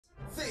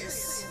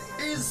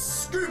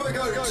Scuba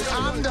Goat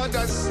Under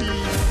the Sea,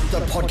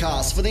 the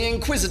podcast for the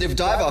inquisitive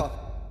diver.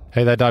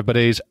 Hey there, dive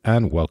buddies,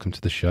 and welcome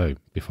to the show.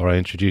 Before I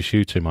introduce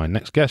you to my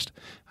next guest,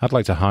 I'd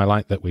like to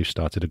highlight that we've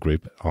started a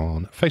group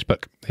on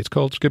Facebook. It's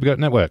called Scuba Goat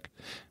Network.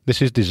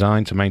 This is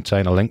designed to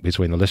maintain a link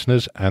between the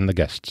listeners and the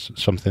guests,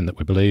 something that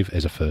we believe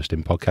is a first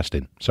in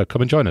podcasting. So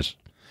come and join us.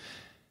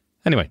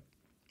 Anyway,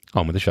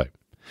 on with the show.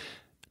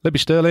 Libby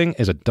Sterling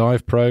is a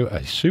dive pro,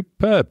 a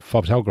superb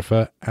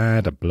photographer,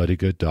 and a bloody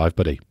good dive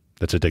buddy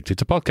that's addicted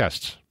to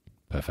podcasts.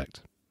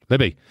 Perfect.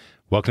 Libby,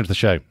 welcome to the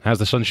show. How's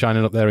the sun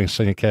shining up there in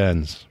sunny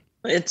Cairns?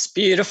 It's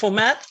beautiful,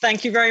 Matt.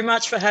 Thank you very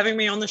much for having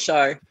me on the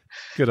show.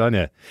 Good on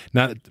you.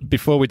 Now,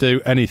 before we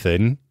do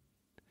anything,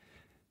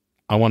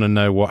 I want to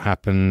know what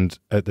happened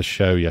at the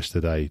show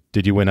yesterday.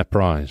 Did you win a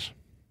prize?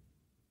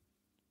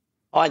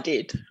 I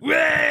did.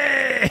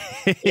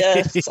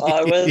 Yes,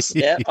 I was.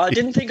 Yeah, I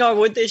didn't think I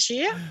would this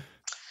year.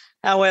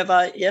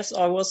 However, yes,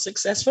 I was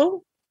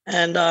successful,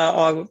 and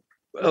I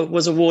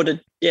was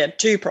awarded,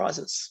 2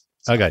 prizes.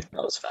 So okay.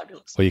 That was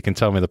fabulous. Well, you can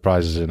tell me the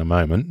prizes in a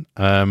moment.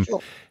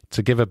 Sure.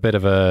 To give a bit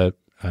of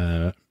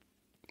a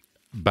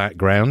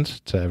background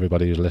to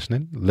everybody who's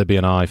listening, Libby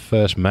and I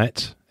first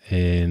met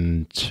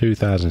in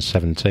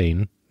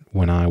 2017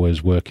 when I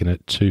was working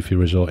at Tufi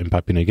Resort in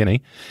Papua New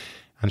Guinea,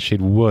 and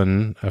she'd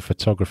won a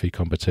photography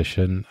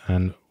competition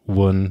and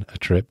won a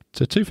trip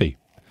to Tufi.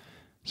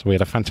 So we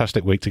had a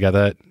fantastic week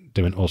together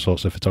doing all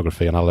sorts of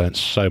photography, and I learned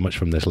so much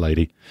from this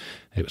lady.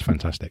 It was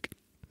fantastic.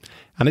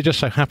 And it just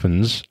so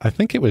happens, I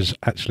think it was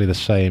actually the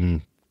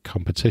same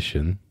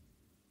competition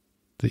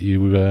that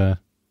you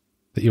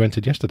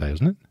entered yesterday,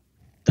 wasn't it?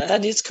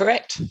 That is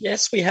correct.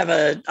 Yes, we have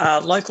a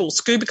local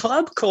scuba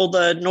club called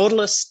the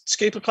Nautilus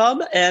Scuba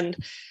Club, and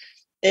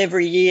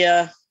every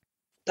year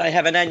they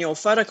have an annual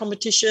photo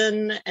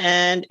competition,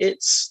 and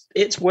it's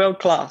world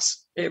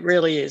class. It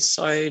really is.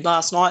 So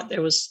last night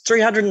there was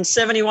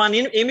 371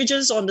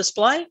 images on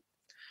display,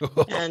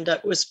 and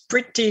it was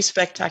pretty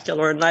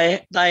spectacular. And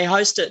they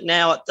host it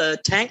now at the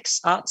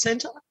Tanks Art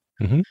Centre.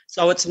 Mm-hmm.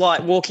 So it's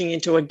like walking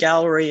into a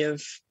gallery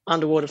of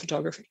underwater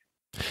photography.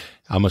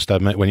 I must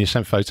admit, when you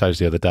sent photos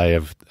the other day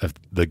of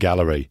the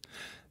gallery,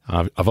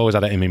 I've always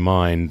had it in my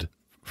mind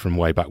from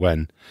way back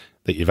when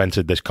that you've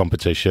entered this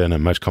competition,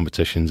 and most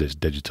competitions it's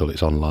digital,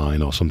 it's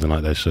online or something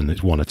like this, and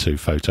it's 1 or 2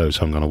 photos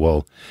hung on a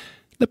wall.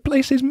 The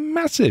place is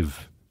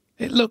massive.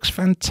 It looks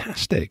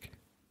fantastic.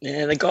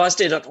 Yeah, the guys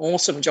did an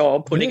awesome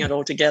job putting it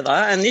all together,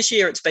 and this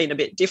year it's been a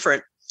bit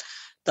different.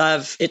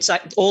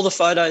 All the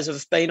photos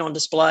have been on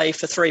display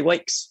for 3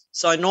 weeks.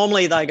 So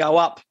normally they go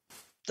up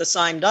the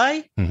same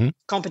day,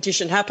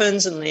 competition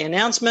happens and the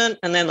announcement,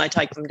 and then they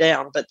take them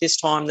down. But this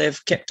time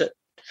they've kept it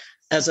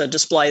as a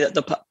display that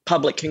the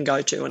public can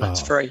go to, and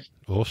it's free.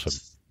 Awesome.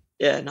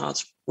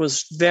 It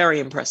was very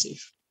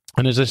impressive.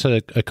 And is this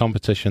a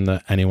competition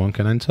that anyone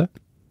can enter?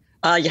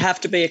 You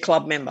have to be a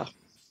club member.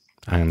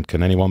 And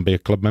can anyone be a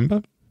club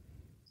member?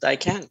 They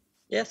can,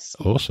 yes.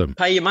 Awesome.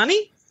 Pay your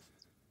money.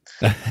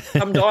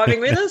 Come diving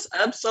with us?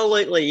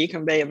 Absolutely, you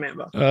can be a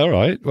member. All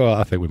right. Well,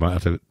 I think we might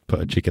have to put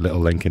a cheeky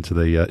little link into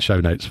the show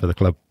notes for the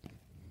club.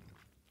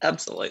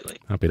 Absolutely.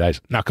 Happy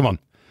days. Now, come on.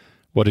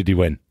 What did you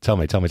win? Tell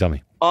me. So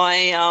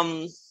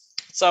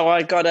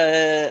I got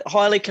a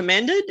highly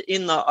commended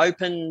in the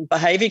open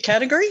behaviour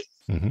category.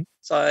 Mm-hmm.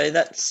 So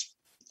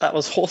that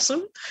was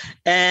awesome.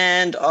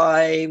 And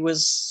I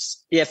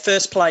was,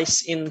 first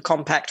place in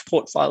compact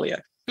portfolio.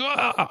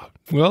 Ah,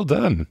 well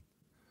done.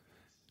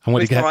 And what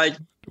did you get? My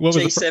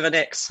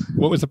G7X.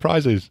 What was the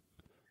prizes?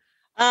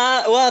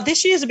 Well,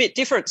 this year's a bit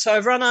different. So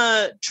I've run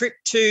a trip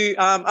to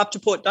up to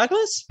Port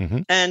Douglas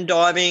and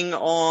diving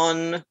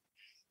on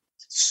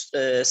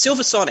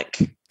Silver Sonic.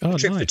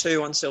 Trip for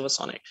 2 on Silver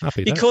Sonic.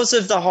 Because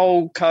of the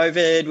whole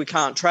COVID, we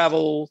can't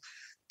travel.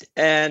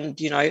 And,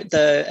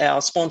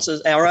 our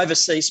sponsors, our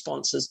overseas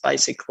sponsors,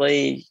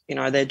 basically,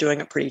 they're doing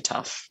it pretty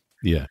tough.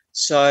 Yeah.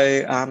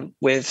 So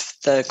with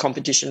the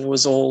competition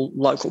was all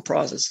local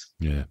prizes.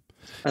 Yeah.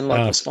 And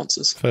local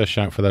sponsors. First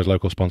shout for those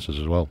local sponsors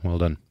as well. Well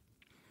done.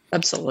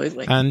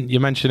 Absolutely. And you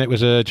mentioned it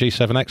was a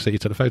G7X that you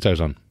took the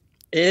photos on.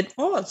 It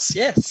was,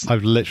 yes.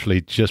 I've literally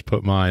just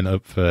put mine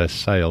up for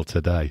sale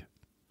today.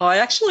 I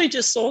actually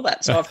just saw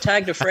that. So I've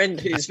tagged a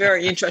friend who's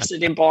very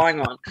interested in buying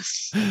one.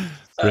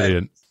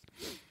 Brilliant.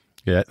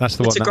 Yeah, that's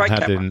the one that I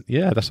had in.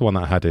 Yeah, that's the one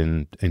that I had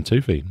in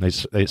Tufi.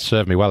 It's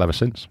served me well ever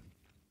since.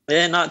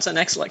 Yeah, no, it's an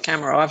excellent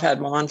camera. I've had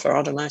mine for,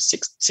 I don't know,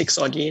 six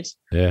odd years.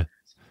 Yeah.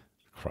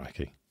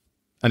 Crikey.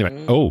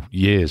 Anyway,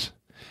 years.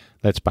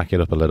 Let's back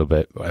it up a little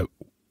bit.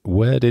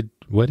 Where did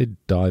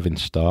diving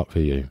start for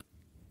you?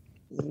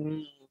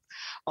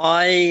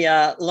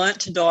 I learnt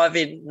to dive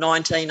in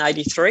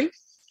 1983.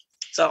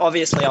 So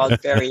obviously I was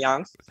very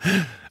young.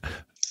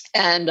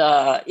 And,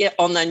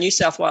 on the New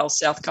South Wales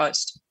south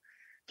coast,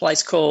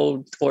 place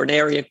called, or an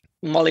area,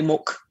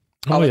 Mollymook,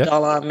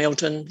 Ulladulla,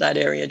 Milton, that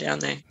area down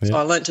there. Yeah. So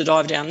I learnt to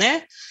dive down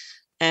there,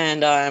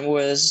 and I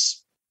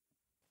was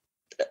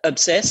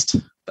obsessed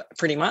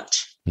pretty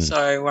much.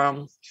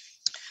 So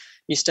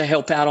used to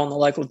help out on the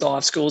local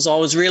dive schools. I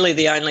was really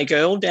the only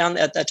girl down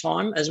at that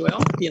time as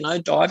well,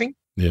 diving.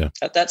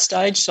 at that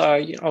stage. So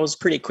I was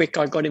pretty quick.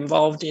 I got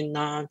involved in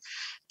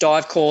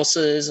dive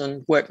courses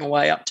and worked my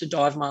way up to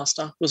dive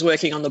master. Was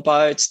working on the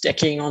boats,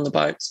 decking on the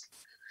boats,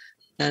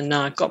 and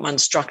got my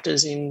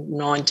instructors in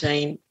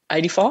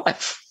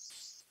 1985.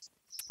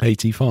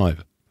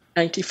 85?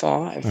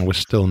 85. And we're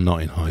still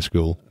not in high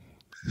school.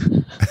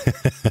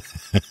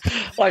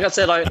 Like I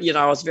said, I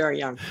was very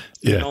young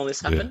when all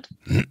this happened.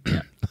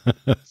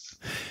 Yeah.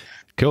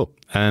 Cool.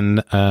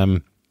 And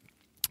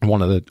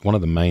one of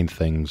the main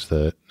things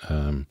that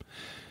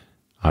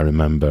I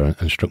remember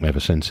and struck me ever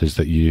since is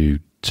that you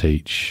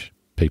teach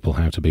people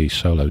how to be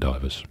solo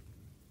divers.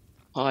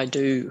 I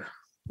do.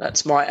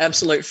 That's my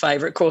absolute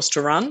favourite course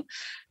to run.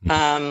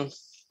 And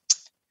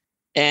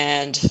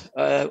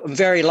I'm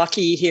very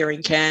lucky here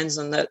in Cairns,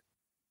 and that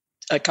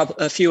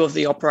a few of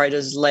the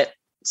operators let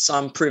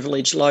some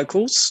privileged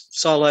locals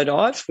solo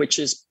dive, which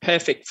is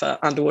perfect for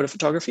underwater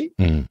photography.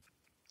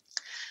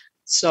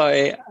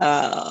 So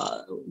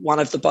one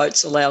of the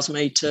boats allows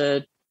me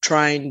to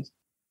train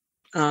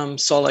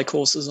solo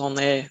courses on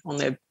their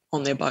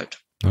boat.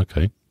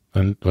 Okay.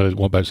 And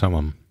what boat's that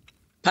one?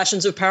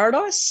 Passions of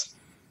Paradise.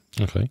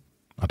 Okay.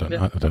 I don't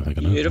think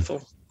I know.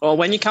 Beautiful. Well,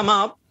 when you come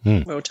up,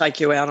 we'll take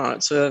you out on it.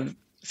 It's a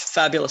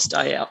fabulous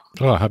day out.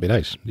 Oh, happy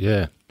days.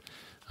 Yeah.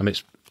 I mean,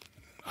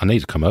 I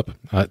need to come up.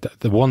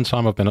 The one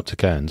time I've been up to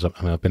Cairns,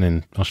 I've been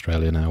in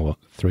Australia now,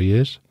 3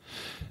 years?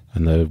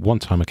 And the one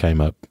time I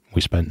came up,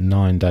 we spent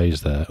 9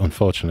 days there.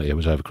 Unfortunately, it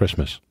was over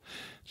Christmas.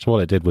 So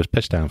what I did was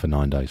piss down for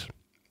 9 days.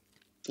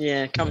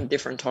 Yeah, come a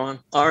different time.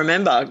 I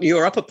remember you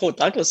were up at Port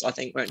Douglas, I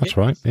think, weren't you? That's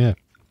right, yeah.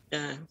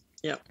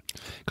 Yeah.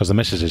 Because the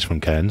missus is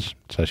from Cairns,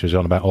 so she was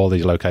on about all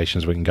these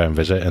locations we can go and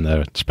visit, and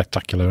they're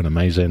spectacular and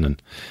amazing,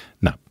 and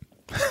no.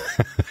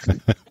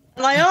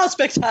 They are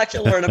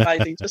spectacular and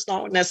amazing, just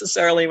not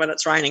necessarily when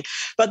it's raining.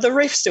 But the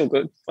reef's still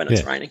good when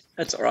it's raining.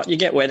 That's all right. You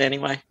get wet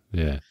anyway.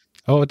 Yeah.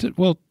 Oh,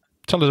 well,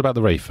 tell us about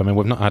the reef. I mean,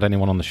 we've not had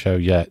anyone on the show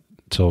yet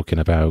talking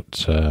about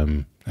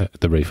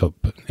the reef up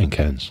in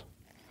Cairns.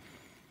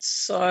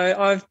 So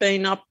I've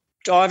been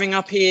diving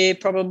up here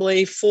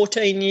probably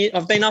 14 years.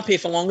 I've been up here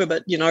for longer,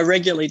 but,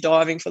 regularly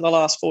diving for the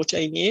last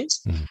 14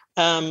 years.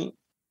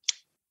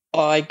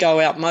 I go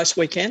out most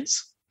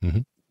weekends,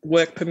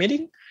 work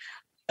permitting.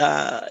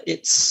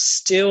 It's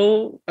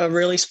still a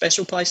really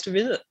special place to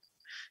visit.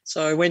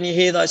 So when you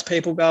hear those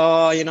people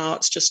go,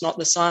 it's just not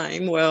the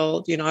same,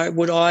 well,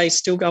 would I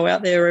still go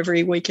out there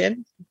every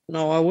weekend?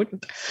 No, I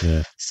wouldn't.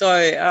 Yeah.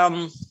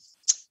 So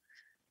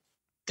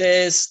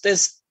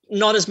there's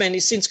not as many,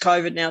 since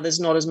COVID now, there's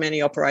not as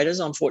many operators,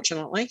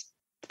 unfortunately,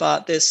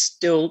 but there's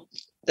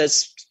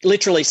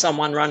literally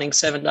someone running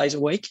 7 days a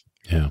week.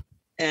 Yeah.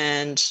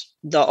 And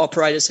the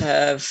operators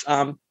have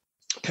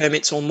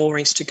permits or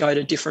moorings to go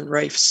to different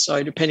reefs.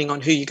 So depending on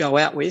who you go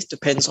out with,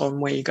 depends on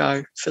where you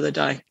go for the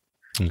day.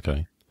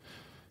 Okay.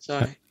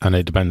 So, and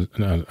it depends,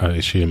 I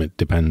assume it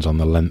depends on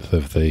the length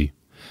of the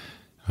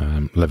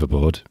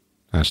liverboard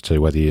as to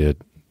whether you're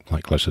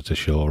like closer to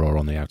shore or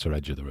on the outer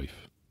edge of the reef.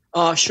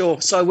 Oh, sure.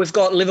 So we've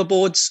got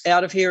liverboards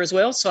out of here as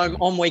well. So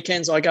on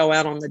weekends I go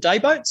out on the day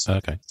boats.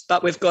 Okay.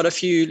 But we've got a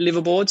few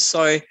liverboards.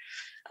 So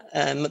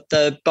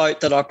the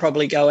boat that I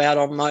probably go out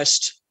on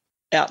most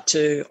out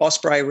to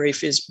Osprey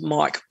Reef is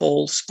Mike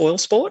Ball Spoil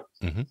Sport.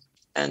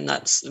 And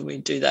we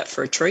do that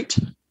for a treat.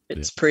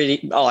 It's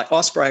pretty,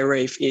 Osprey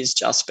Reef is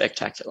just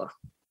spectacular.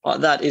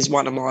 That is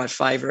one of my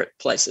favourite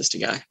places to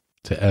go.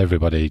 So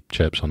everybody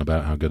chirps on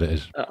about how good it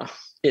is.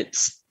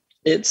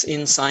 It's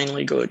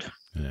insanely good.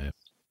 Yeah.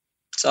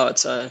 So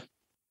it's a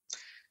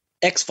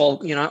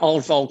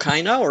old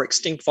volcano or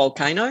extinct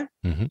volcano.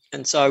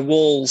 And so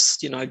walls,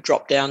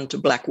 drop down to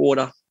black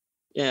water.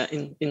 Yeah,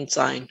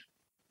 insane.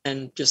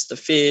 And just the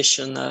fish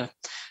and the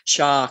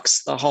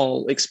sharks, the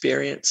whole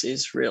experience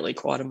is really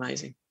quite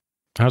amazing.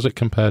 How's it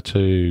compared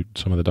to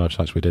some of the dive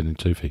sites we did in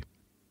Tufi?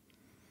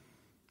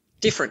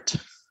 Different.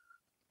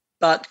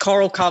 But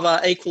coral cover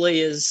equally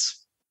is,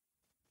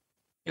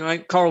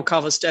 coral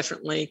cover's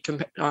definitely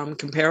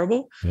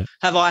comparable. Yeah.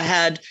 Have I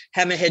had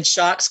hammerhead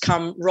sharks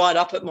come right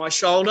up at my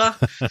shoulder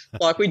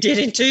like we did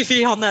in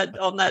Tufi on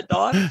that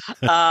dive?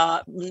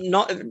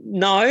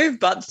 No,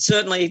 but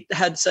certainly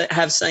have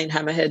seen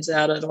hammerheads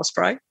out at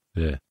Osprey.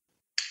 Yeah.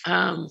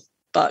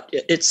 But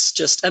it's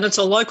just, and it's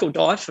a local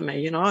dive for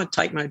me. I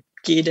take my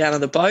gear down to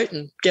the boat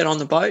and get on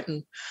the boat,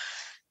 and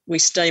we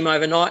steam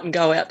overnight and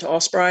go out to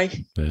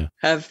Osprey. Yeah.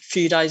 Have a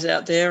few days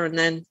out there, and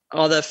then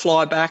either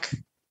fly back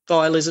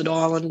via Lizard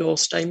Island or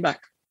steam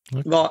back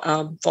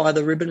via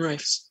the ribbon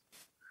reefs.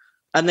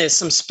 And there's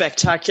some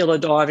spectacular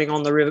diving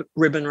on the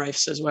ribbon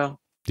reefs as well.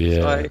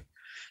 Yeah. So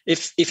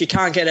if you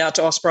can't get out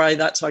to Osprey,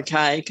 that's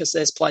okay, because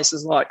there's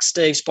places like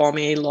Steve's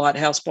Bommy,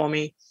 Lighthouse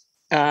Bommy,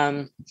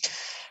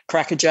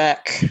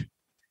 Crackerjack,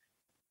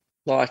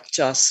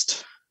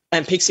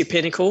 and Pixie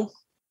Pinnacle,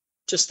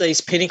 just these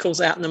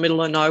pinnacles out in the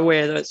middle of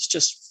nowhere that's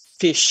just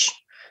fish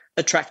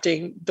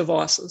attracting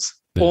devices.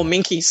 Yeah. Or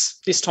minkies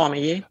this time of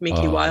year,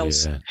 minky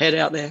whales head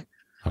out there.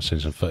 I've seen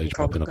some footage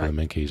popping up of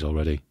the minkies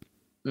already.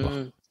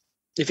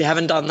 If you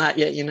haven't done that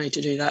yet, you need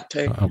to do that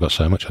too. I've got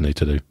so much I need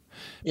to do.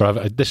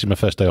 But this is my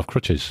first day off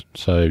crutches,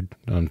 so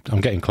I'm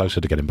getting closer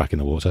to getting back in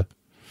the water.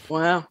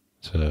 Wow.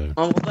 So,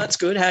 well, that's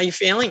good. How are you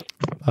feeling?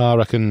 I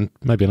reckon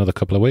maybe another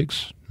couple of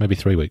weeks, maybe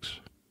 3 weeks,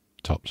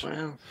 tops.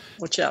 Wow.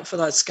 Watch out for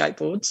those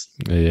skateboards.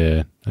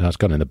 Yeah, it's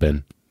gone in the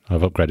bin.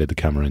 I've upgraded the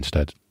camera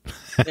instead.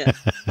 Yeah,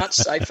 much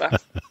safer.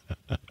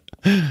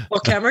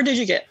 What camera did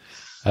you get?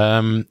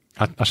 I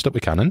stuck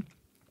with Canon,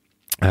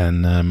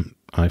 and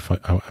I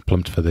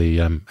plumped for the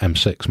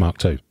M6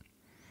 Mark II.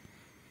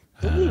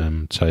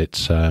 So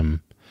it's 32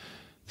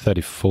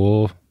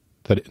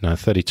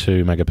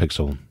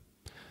 megapixel.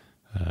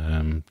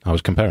 I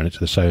was comparing it to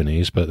the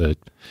Sony's, but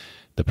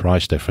the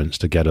price difference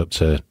to get up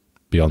to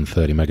beyond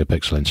 30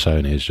 megapixel in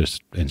Sony is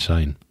just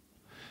insane.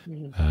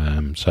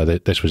 So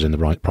this was in the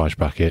right price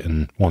bracket,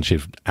 and once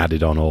you've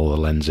added on all the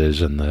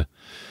lenses and the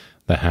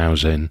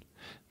housing,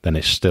 then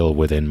it's still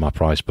within my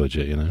price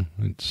budget.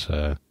 It's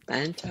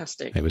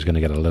fantastic. It was going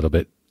to get a little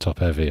bit top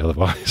heavy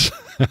otherwise.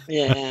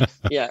 Yeah.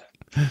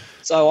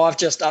 So I've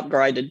just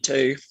upgraded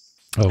to.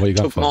 Oh, what you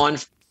got?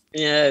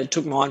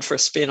 Took mine for a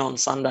spin on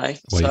Sunday.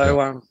 What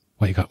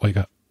you got?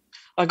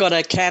 I got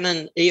a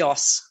Canon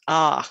EOS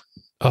R.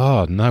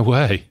 Oh, no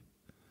way.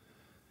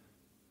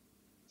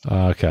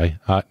 Oh, okay.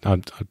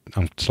 I'm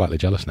slightly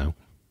jealous now.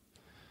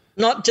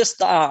 Not just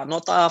the R,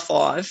 not the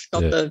R5,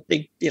 not the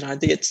big,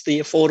 it's the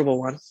affordable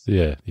one.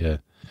 Yeah.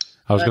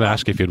 I was going to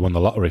ask if you'd won the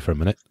lottery for a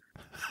minute.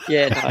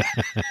 Yeah, no.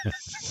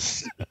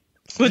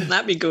 Wouldn't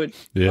that be good?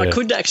 Yeah. I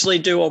could actually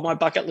do all my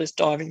bucket list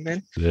diving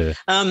then. Yeah.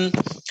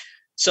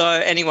 So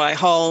anyway,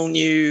 whole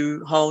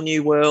new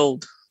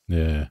world.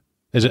 Yeah.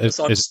 Is it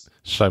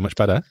so much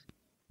better?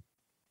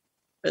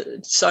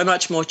 So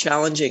much more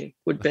challenging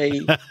would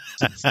be.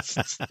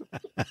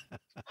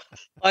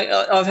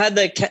 I've had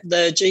the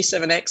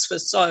G7X for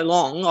so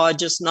long. I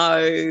just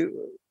know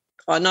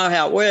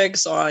how it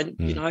works. I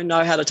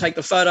know how to take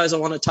the photos I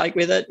want to take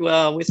with it.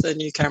 Well, with the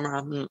new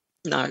camera,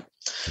 no.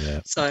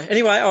 Yeah. So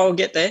anyway, I'll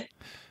get there.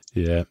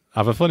 Yeah, I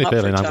have a funny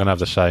feeling I'm going to have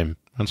the same.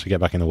 Once we get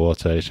back in the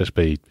water, it's just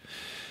be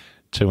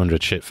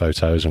 200 shit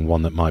photos and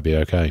one that might be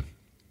okay.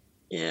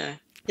 Yeah.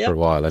 For a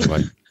while,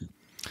 anyway.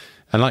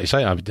 And like you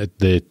say,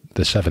 the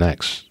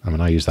 7X,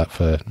 I use that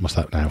for, what's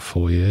that now,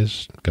 4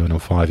 years, going on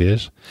 5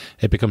 years.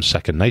 It becomes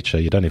second nature.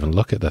 You don't even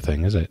look at the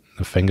thing, is it?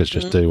 The fingers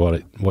just do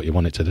what you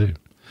want it to do.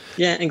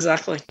 Yeah,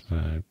 exactly.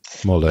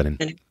 More learning.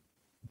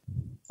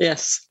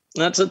 Yes,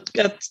 that's a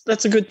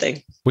good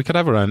thing. We could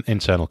have our own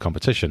internal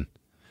competition.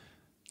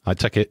 I'd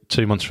take it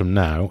 2 months from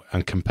now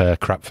and compare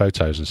crap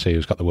photos and see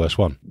who's got the worst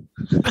one.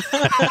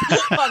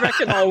 I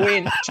reckon I'll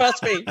win.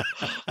 Trust me.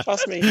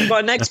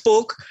 My next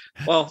book,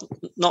 well,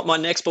 not my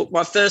next book,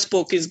 my first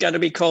book is going to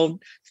be called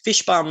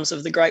Fish Bums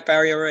of the Great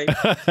Barrier Reef.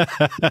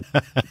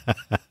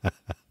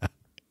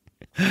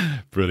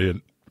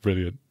 Brilliant.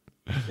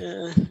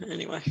 Yeah,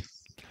 anyway.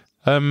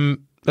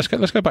 Let's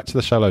go back to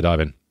the solo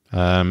diving,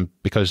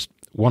 because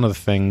one of the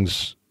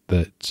things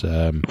that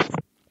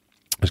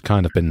has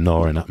kind of been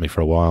gnawing at me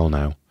for a while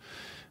now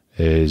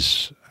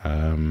is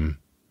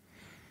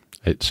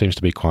it seems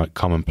to be quite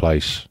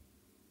commonplace,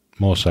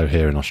 more so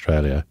here in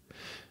Australia,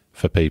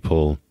 for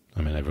people.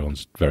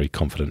 Everyone's very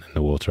confident in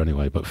the water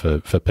anyway, but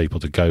for people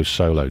to go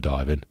solo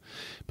diving.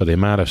 But the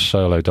amount of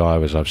solo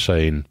divers I've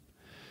seen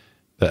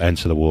that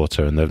enter the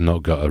water and they've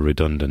not got a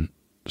redundant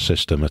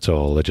system at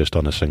all, they're just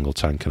on a single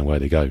tank and away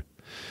they go.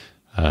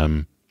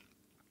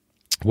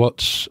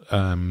 Let's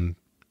run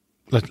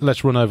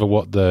over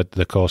what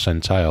the course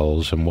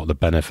entails and what the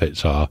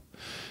benefits are,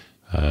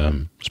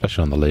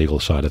 especially on the legal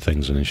side of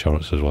things and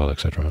insurance as well,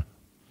 etc.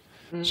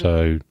 Mm-hmm.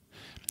 So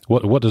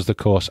what does the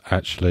course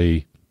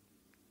actually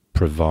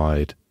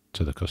provide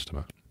to the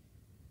customer?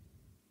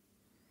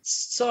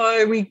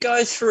 So we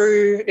go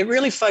through, it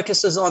really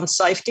focuses on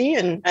safety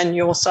and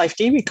your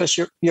safety because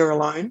you're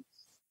alone.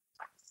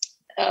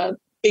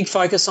 Big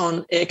focus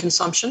on air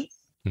consumption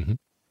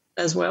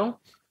as well.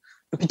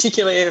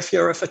 Particularly if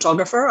you're a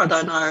photographer. I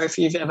don't know if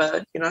you've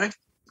ever,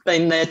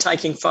 been there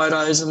taking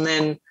photos and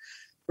then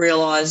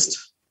realised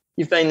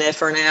you've been there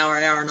for an hour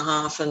and a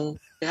half and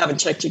you haven't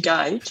checked your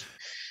gauge.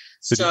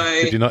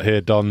 Did you not hear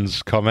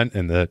Don's comment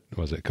in a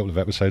couple of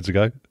episodes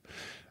ago?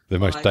 The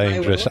most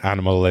dangerous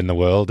animal in the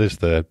world is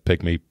the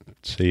pygmy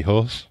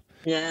seahorse.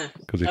 Yeah,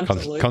 because he's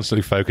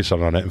constantly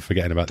focusing on it and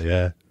forgetting about the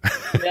air.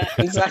 Yeah,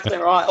 exactly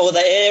right. Or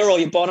the air or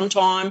your bottom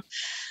time,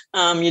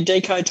 your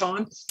deco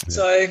time. Yeah.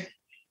 So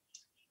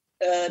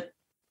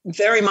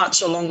very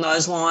much along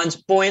those lines,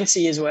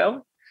 buoyancy as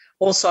well.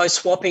 Also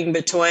swapping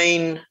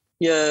between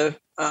your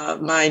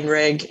main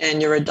reg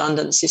and your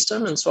redundant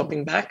system and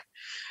swapping back.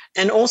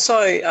 And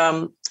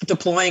also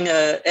deploying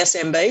a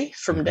SMB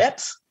from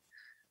depth.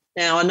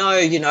 Now, I know,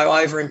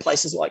 over in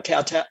places like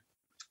Cow,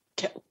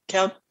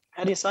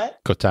 how do you say it?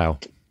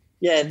 Kotal.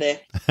 Yeah, there.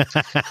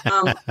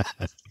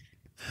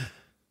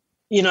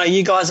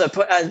 You guys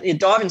your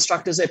dive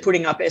instructors, they're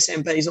putting up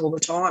SMBs all the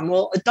time.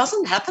 Well, it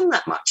doesn't happen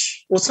that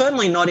much. Well,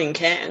 certainly not in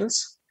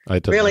Cairns.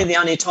 Really, the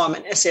only time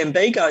an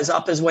SMB goes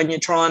up is when you're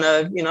trying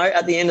to,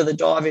 at the end of the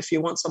dive, if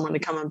you want someone to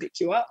come and pick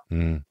you up.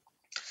 Mm.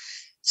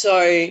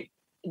 So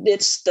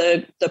it's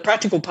the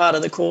practical part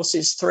of the course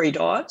is 3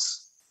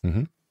 dives.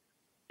 Mm-hmm.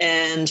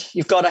 And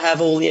you've got to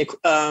have all the,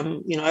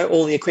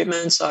 all the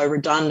equipment, so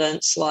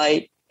redundant,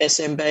 slate,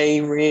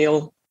 SMB,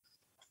 reel.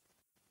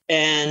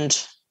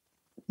 And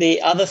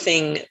the other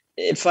thing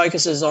it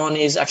focuses on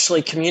is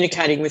actually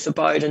communicating with the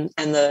boat and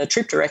the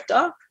trip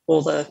director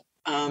or the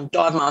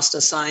dive master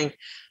saying,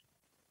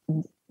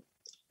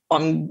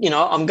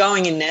 I'm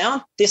going in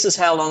now. This is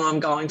how long I'm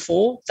going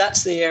for.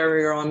 That's the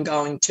area I'm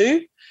going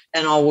to,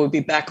 and I will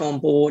be back on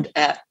board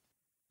at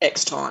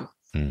X time.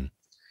 Mm.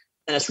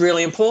 And it's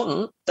really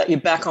important that you're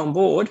back on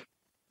board,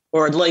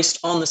 or at least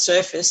on the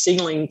surface,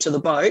 signalling to the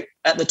boat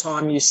at the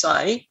time you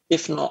say,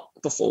 if not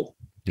before.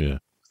 Yeah.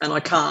 And I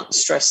can't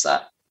stress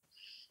that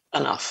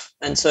enough.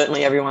 And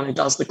certainly everyone who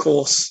does the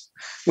course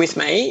with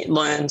me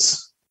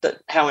learns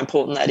how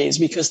important that is,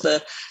 because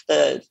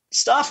the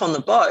staff on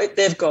the boat,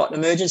 they've got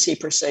emergency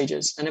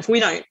procedures. And if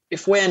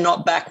we're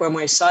not back when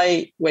we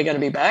say we're going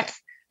to be back,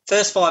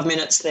 first 5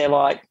 minutes they're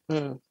like,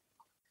 they're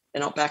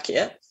not back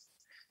yet.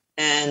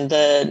 And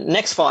the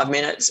next 5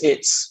 minutes,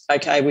 it's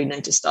okay, we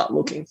need to start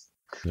looking.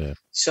 Yeah.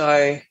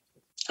 So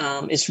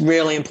it's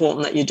really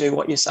important that you do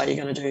what you say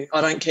you're going to do. I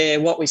don't care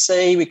what we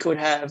see. We could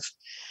have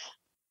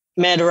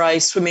manta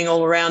rays swimming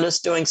all around us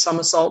doing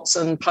somersaults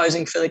and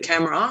posing for the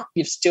camera.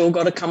 You've still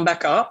got to come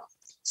back up,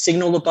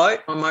 signal the boat,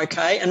 I'm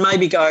okay, and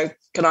maybe go,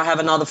 can I have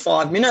another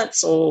 5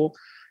 minutes, and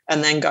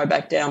then go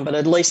back down. But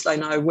at least they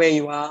know where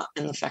you are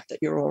and the fact that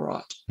you're all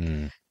right.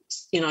 Mm.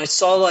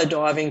 Solo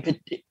diving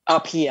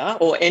up here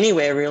or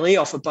anywhere really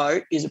off a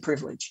boat is a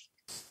privilege.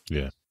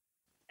 Yeah.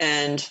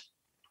 And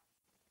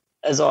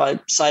as I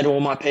say to all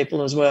my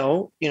people as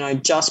well,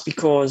 just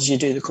because you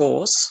do the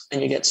course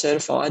and you get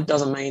certified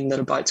doesn't mean that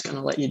a boat's going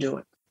to let you do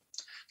it,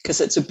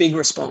 because it's a big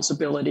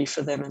responsibility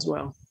for them as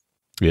well.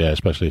 Yeah,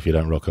 especially if you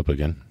don't rock up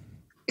again.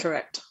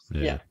 Correct.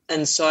 Yeah.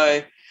 And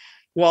so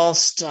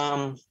whilst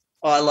I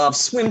love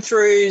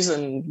swim-throughs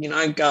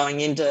and,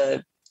 going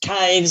into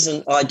caves,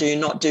 and I do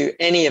not do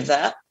any of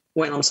that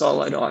when I'm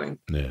solo diving.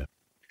 Yeah.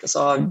 Because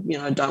I,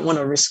 don't want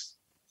to risk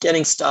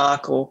getting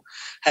stuck or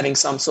having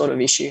some sort of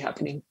issue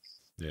happening.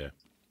 Yeah.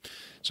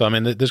 So, I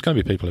mean, there's going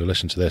to be people who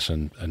listen to this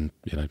and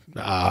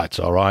it's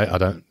all right. I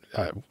don't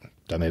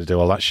need to do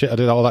all that shit. I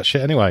did all that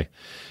shit anyway.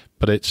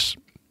 But it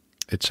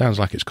sounds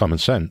like it's common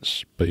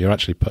sense, but you're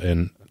actually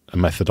putting a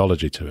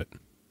methodology to it.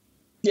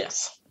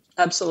 Yes,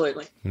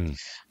 absolutely. And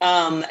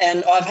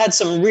I've had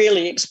some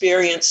really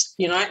experienced,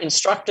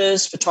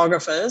 instructors,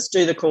 photographers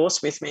do the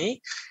course with me,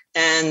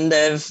 and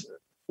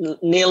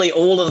nearly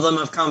all of them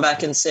have come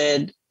back and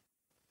said,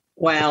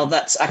 wow,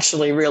 that's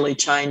actually really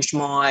changed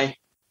my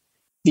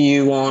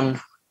view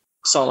on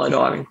solo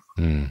diving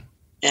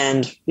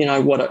and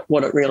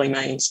what it really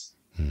means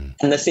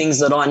and the things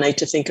that I need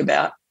to think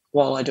about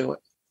while I do it.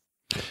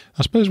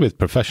 I suppose with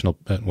professional,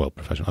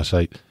 I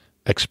say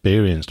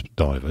experienced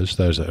divers,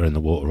 those that are in the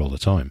water all the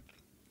time,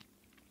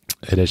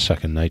 it is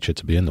second nature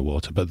to be in the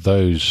water, but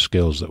those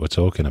skills that we're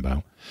talking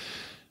about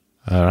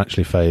are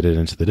actually faded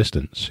into the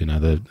distance.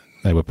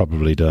 They were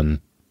probably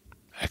done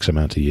X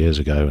amount of years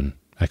ago and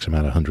X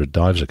amount of 100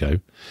 dives ago.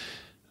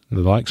 The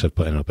likes of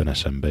putting up an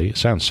SMB, it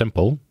sounds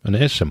simple, and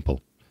it is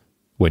simple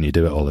when you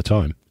do it all the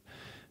time.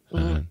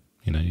 You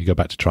go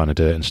back to trying to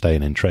do it and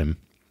staying in trim.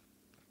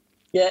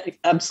 Yeah,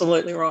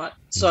 absolutely right.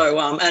 So,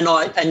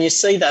 and you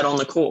see that on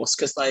the course,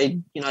 because they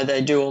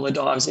do all the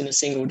dives in a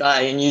single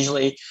day, and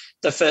usually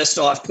the first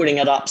dive putting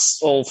it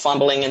up's all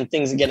fumbling and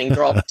things are getting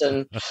dropped,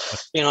 and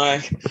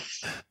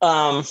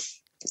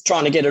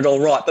trying to get it all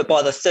right. But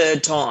by the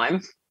third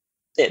time,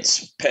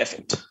 it's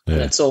perfect,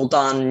 and it's all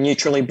done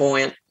neutrally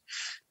buoyant.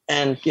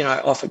 And,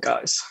 off it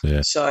goes.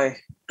 Yeah. So,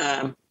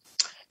 but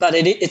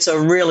it's a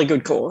really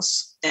good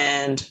course,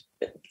 and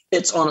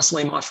it's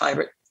honestly my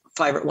favourite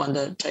one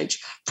to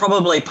teach,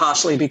 probably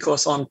partially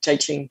because I'm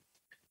teaching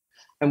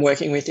and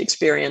working with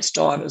experienced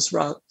divers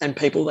and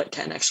people that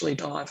can actually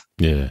dive.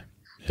 Yeah.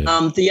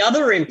 The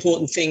other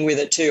important thing with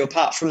it too,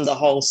 apart from the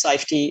whole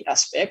safety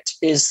aspect,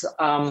 is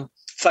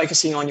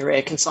focusing on your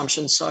air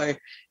consumption. So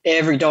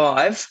every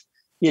dive,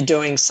 you're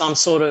doing some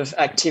sort of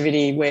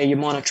activity where you're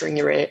monitoring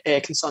your air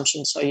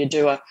consumption. So you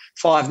do a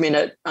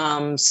 5-minute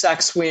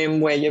sack swim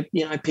where you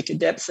pick a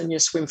depth and you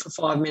swim for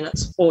 5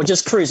 minutes, or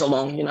just cruise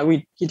along.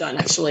 You don't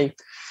actually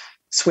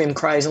swim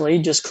crazily,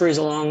 just cruise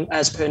along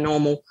as per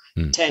normal,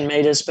 10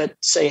 metres, but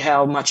see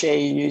how much air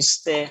you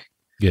use there.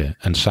 Yeah,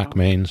 and sack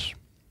means?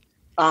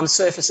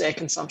 Surface air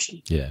consumption.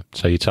 Yeah,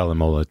 so you tell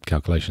them all the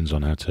calculations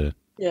on how to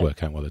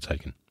work out what they're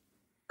taking.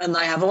 And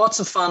they have lots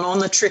of fun on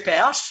the trip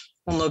out.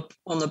 On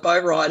the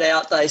boat ride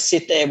out, they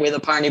sit there with a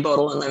pony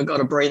bottle and they've got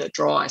to breathe it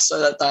dry so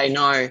that they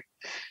know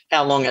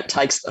how long it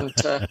takes them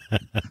to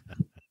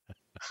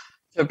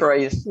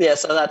breathe. Yeah,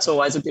 so that's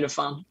always a bit of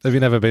fun. Have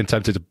you never been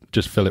tempted to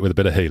just fill it with a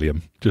bit of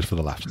helium just for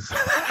the laughs?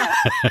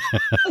 I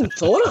hadn't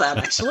thought of that,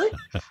 actually.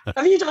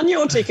 Have you done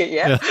your ticket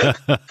yet?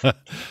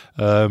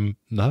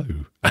 No.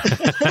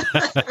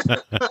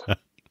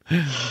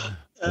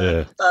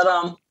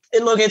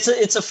 But look,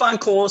 it's a fun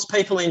course.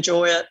 People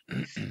enjoy it.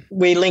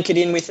 We link it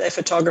in with their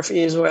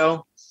photography as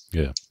well.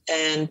 Yeah.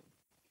 And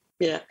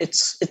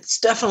it's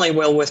definitely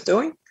well worth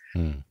doing.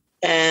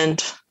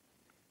 And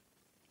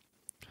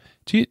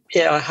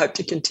I hope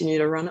to continue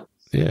to run it.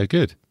 Yeah,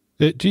 good.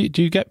 Do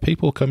you get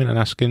people coming and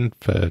asking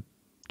for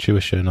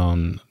tuition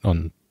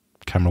on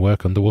camera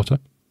work underwater?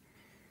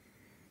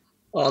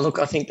 Oh, look,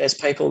 I think there's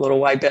people that are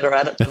way better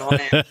at it than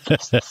I am.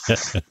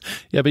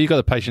 Yeah, but you've got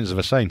the patience of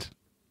a saint.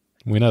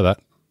 We know that.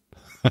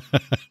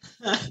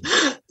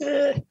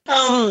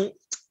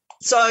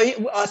 So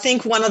I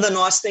think one of the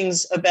nice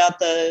things about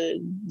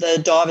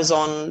the divers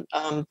on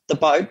the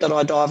boat that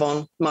I dive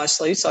on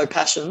mostly, so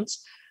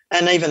Passions,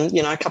 and even,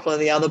 a couple of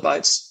the other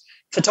boats,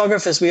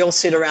 photographers, we all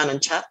sit around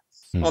and chat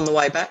on the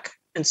way back.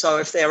 And so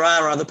if there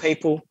are other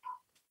people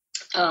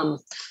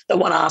that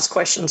want to ask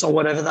questions or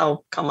whatever,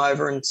 they'll come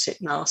over and sit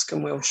and ask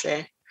and we'll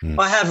share.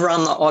 I have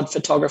run the odd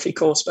photography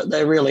course, but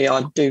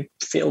I do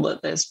feel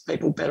that there's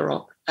people better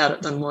at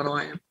it than what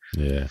I am.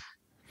 Yeah.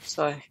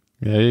 So...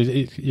 Yeah,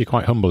 you're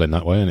quite humble in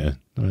that way, aren't you?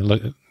 I mean,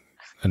 look,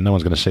 and no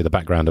one's going to see the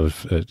background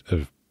of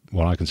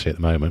what I can see at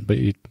the moment, but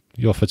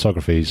your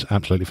photography is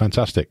absolutely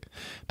fantastic.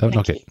 Don't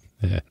knock it.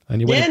 Yeah, and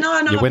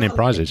you're winning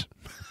prizes.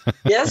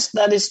 Yes,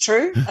 that is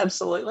true.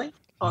 Absolutely.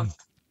 I've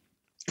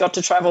got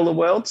to travel the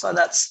world, so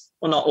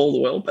not all the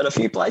world, but a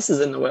few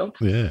places in the world.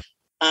 Yeah.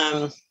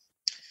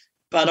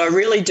 But I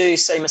really do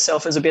see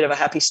myself as a bit of a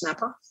happy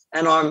snapper,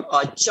 and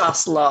I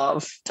just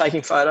love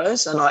taking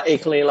photos, and I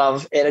equally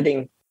love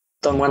editing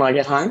them when I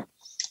get home.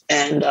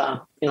 And,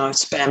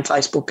 spam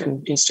Facebook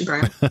and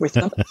Instagram with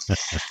them.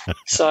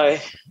 So,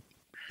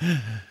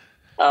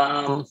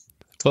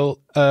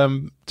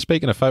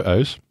 speaking of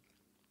photos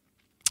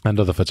and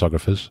other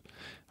photographers,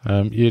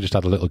 you just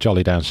had a little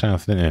jolly down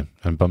south, didn't you?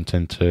 And bumped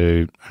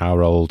into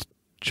our old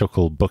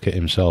chuckle bucket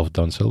himself,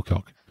 Don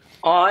Silcock.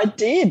 I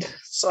did.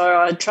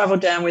 So I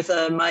travelled down with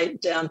a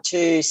mate down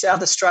to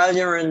South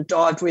Australia and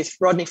dived with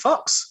Rodney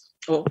Fox.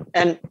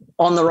 And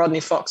on the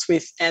Rodney Fox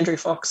with Andrew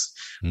Fox.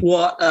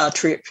 What a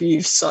trip.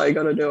 You've so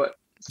got to do it.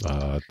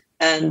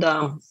 And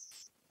Don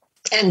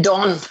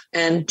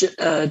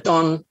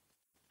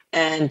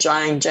and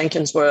Jane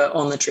Jenkins were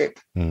on the trip.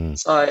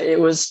 So it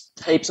was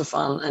heaps of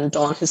fun, and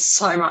Don is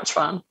so much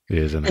fun. He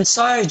is, isn't he? And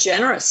so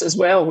generous as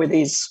well with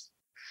his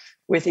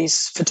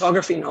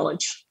photography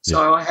knowledge.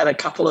 So I had a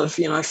couple of,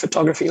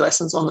 photography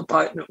lessons on the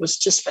boat, and it was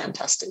just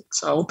fantastic.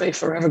 So I'll be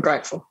forever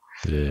grateful.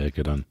 Yeah,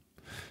 good on.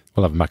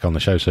 We'll have him back on the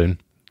show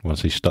soon.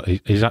 Once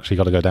he's actually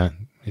got to go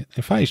down.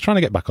 In fact, he's trying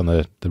to get back on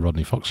the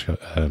Rodney Fox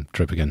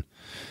trip again.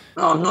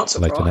 Oh, I'm not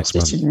surprised.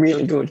 It's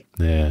really good.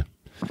 Yeah.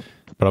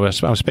 But I was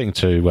speaking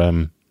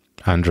to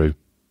Andrew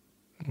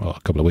a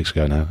couple of weeks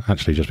ago now,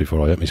 actually just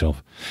before I hurt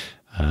myself.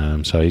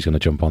 So he's going to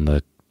jump on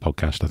the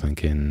podcast, I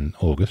think, in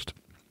August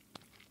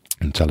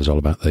and tell us all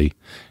about the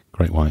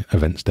Great White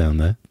events down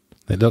there.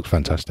 It looks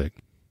fantastic.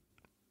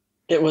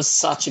 It was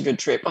such a good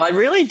trip. I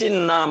really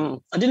didn't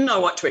know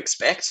what to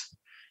expect.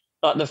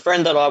 Like the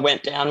friend that I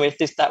went down with,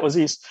 that was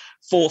his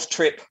fourth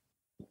trip.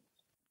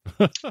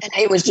 And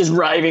he was just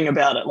raving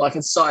about it. Like,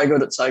 it's so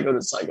good, it's so good,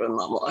 it's so good.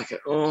 And I'm like,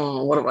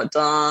 oh, what have I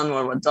done?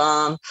 What have I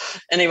done?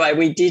 Anyway,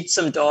 we did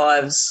some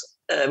dives.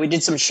 We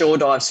did some shore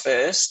dives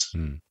first.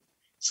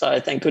 So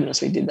thank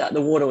goodness we did that.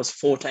 The water was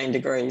 14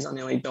 degrees. I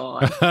nearly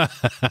died.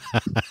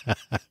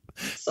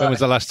 When was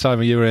the last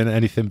time you were in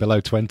anything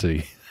below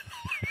 20?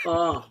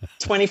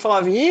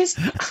 25 years?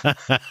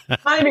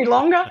 Maybe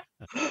longer.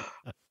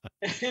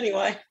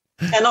 Anyway.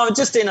 And I was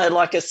just in a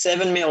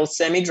 7mm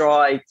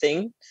semi-dry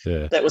thing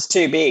that was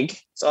too big.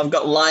 So I've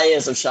got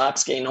layers of shark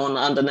skin on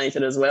underneath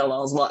it as well. I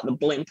was like the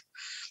blimp.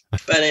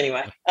 But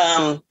anyway,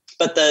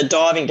 but the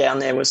diving down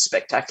there was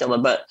spectacular.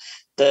 But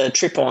the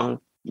trip on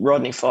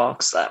Rodney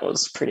Fox, that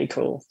was pretty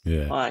cool.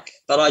 Yeah.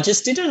 But I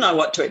just didn't know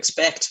what to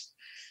expect.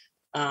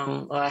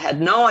 I had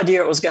no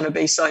idea it was going to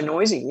be so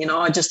noisy.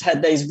 I just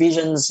had these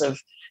visions of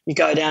you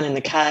go down in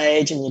the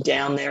cage and you're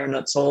down there and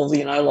it's all,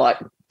 like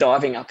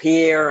diving up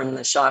here and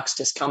the sharks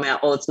just come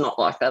out. Well, it's not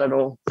like that at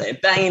all. They're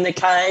banging the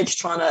cage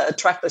trying to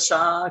attract the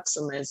sharks,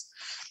 and there's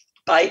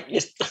bait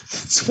just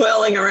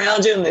swirling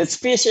around you and there's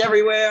fish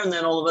everywhere, and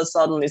then all of a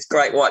sudden this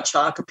great white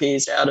shark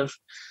appears out of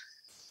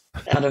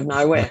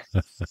nowhere.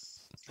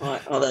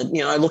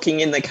 Looking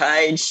in the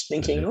cage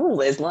thinking, oh,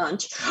 there's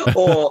lunch.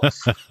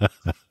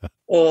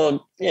 Or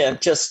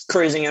just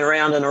cruising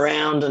around and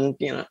around, and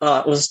it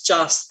was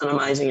just an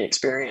amazing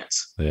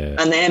experience. Yeah.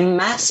 And they're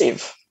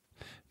massive.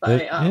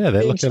 They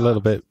look a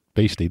little bit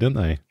beastly, don't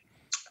they?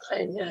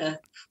 Yeah,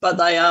 but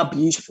they are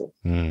beautiful.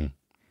 That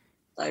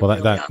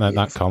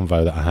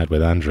convo that I had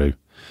with Andrew,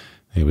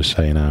 he was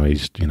saying how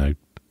he's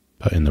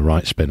putting the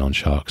right spin on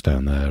sharks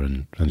down there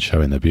and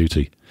showing their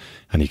beauty,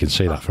 and you can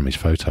see that from his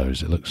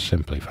photos. It looks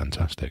simply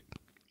fantastic.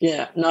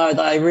 Yeah, no,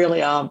 they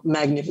really are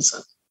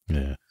magnificent.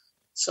 Yeah.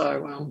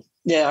 So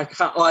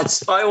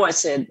I always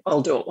said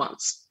I'll do it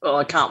once. Well,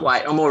 I can't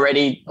wait. I'm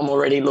already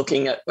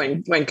looking at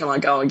when can I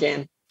go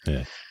again.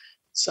 Yeah.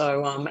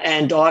 So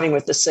and diving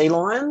with the sea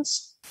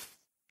lions.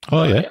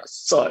 Oh yeah,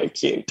 so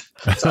cute.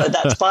 So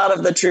that's part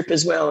of the trip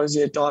as well, as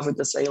you dive with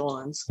the sea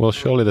lions. Well,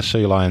 surely the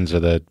sea lions are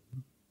the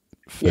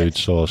food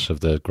source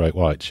of the great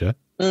whites, yeah?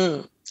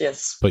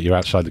 Yes. But you're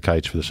outside the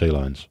cage for the sea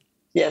lions.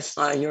 Yes,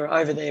 no, you're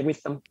over there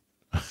with them.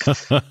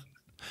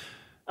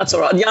 That's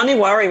all right. You only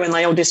worry when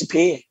they all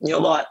disappear. You're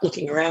like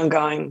looking around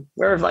going,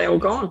 where have they all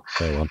gone?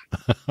 They're on.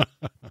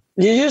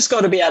 You just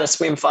got to be able to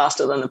swim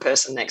faster than the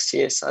person next to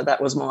you. So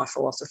that was my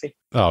philosophy.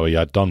 Oh, well, you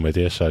had Don with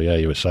you, so yeah,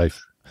 you were safe.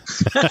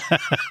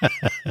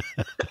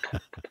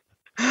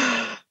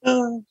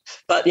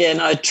 But yeah,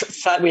 no,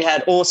 we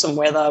had awesome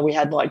weather. We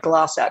had like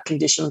glass out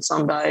conditions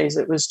some days.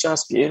 It was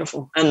just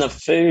beautiful. And the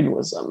food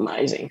was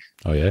amazing.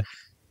 Oh, yeah?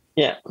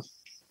 Yeah.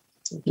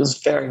 It was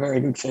very, very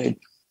good food.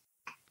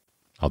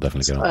 I'll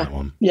definitely get on that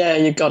one. Yeah,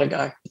 you've got to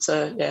go. It's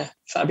a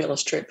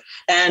fabulous trip.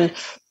 And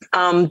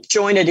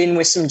join it in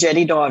with some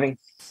jetty diving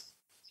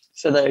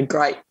for the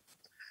great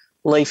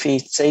leafy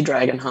sea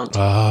dragon hunt.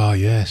 Oh,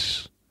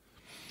 yes.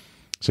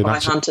 See, I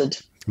hunted.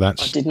 I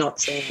did not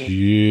see any.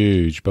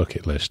 Huge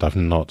bucket list. I've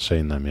not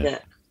seen them yet. Yeah.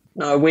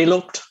 No, we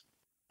looked,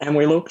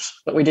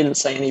 but we didn't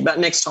see any. But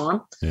next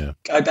time,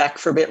 go back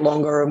for a bit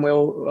longer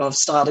and I've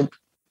started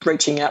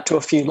reaching out to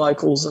a few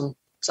locals and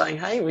saying,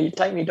 hey, will you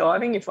take me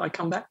diving if I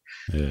come back?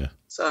 Yeah.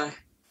 So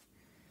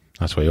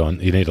that's what you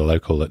want. You need a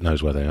local that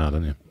knows where they are,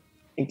 don't you?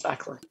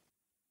 Exactly.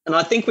 And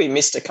I think we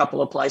missed a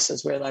couple of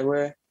places where they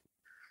were.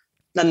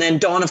 And then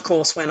Don, of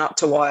course, went up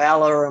to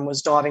Whyalla and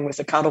was diving with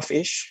a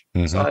cuttlefish.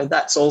 Mm-hmm. So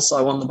that's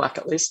also on the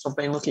bucket list. I've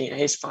been looking at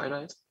his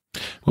photos.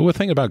 Well, we're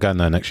thinking about going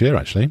there next year,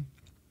 actually.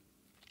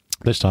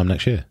 This time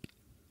next year.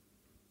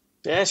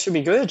 Yeah, it should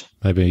be good.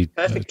 Maybe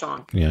perfect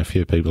time. Yeah, a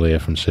few people here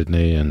from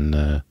Sydney and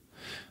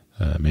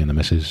me and the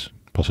missus.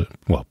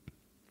 Well,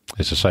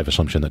 it's a safe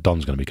assumption that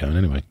Don's going to be going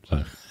anyway.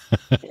 So.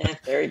 Yeah,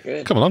 very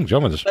good. Come along,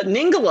 John with us. But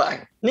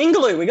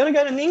Ningaloo, we got to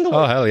go to Ningaloo.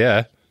 Oh, hell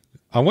yeah!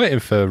 I'm waiting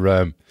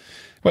for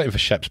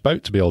Shep's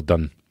boat to be all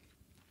done.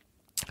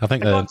 I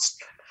think I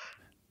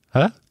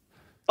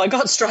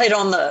got straight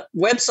on the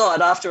website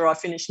after I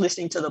finished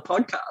listening to the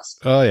podcast.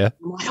 Oh, yeah.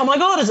 I'm like, oh, my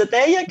God, is it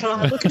there yet? Can I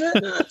have a look at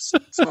it? No,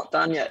 it's not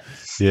done yet.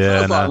 Yeah,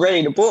 I was like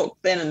ready to book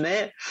then and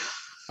there.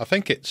 I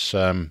think it's,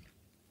 I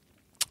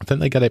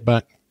think they get it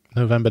back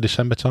November,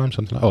 December time,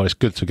 something like that. Oh, it's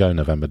good to go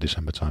November,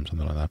 December time,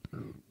 something like that.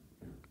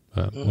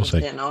 But we'll see.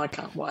 Yeah, no, I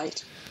can't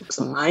wait. It looks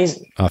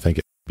amazing. I think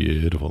it's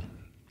beautiful.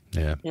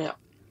 Yeah. Yeah.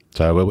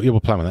 So we'll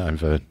plan with that in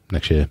for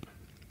next year.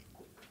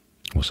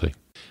 We'll see.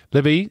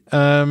 Libby,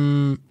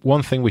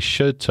 one thing we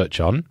should touch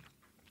on,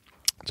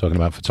 talking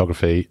about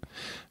photography,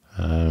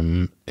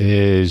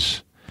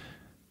 is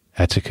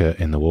etiquette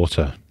in the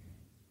water.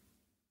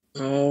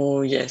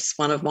 Oh, yes.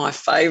 One of my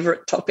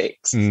favourite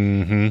topics.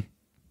 Mm-hmm.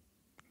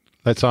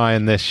 Let's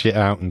iron this shit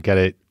out and get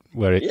it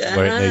where it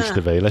needs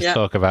to be. Let's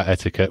talk about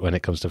etiquette when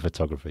it comes to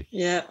photography.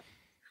 Yeah.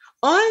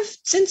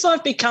 Since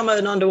I've become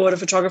an underwater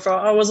photographer,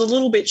 I was a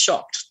little bit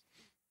shocked.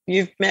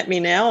 You've met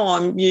me now.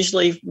 I'm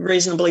usually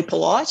reasonably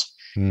polite.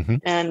 Mm-hmm.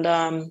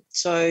 And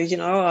so,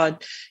 I'd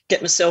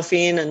get myself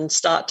in and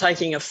start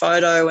taking a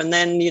photo and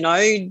then,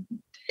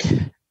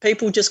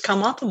 people just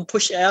come up and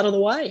push out of the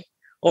way.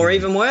 Or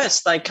even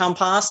worse, they come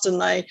past and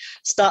they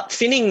start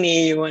finning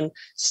near you and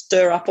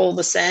stir up all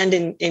the sand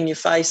in your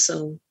face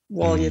and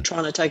while you're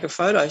trying to take a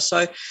photo.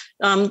 So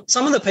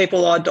some of the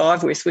people I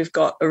dive with, we've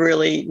got a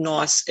really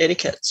nice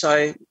etiquette.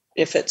 So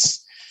if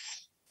it's,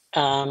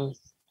 find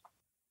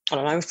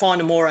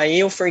a moray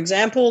eel, for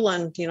example,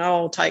 and,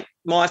 I'll take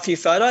my few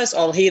photos.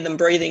 I'll hear them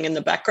breathing in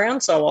the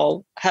background, so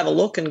I'll have a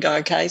look and go,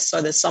 okay,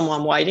 so there's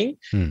someone waiting,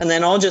 and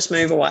then I'll just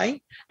move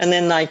away, and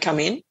then they come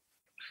in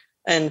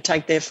and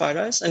take their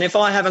photos. And if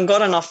I haven't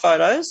got enough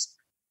photos,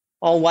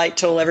 I'll wait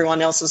till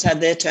everyone else has had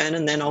their turn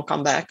and then I'll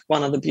come back.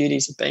 One of the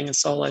beauties of being a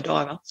solo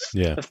diver,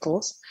 of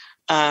course.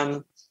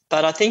 But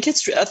I think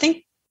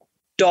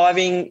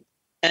diving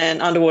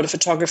and underwater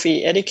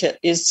photography etiquette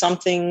is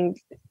something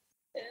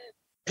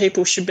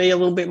people should be a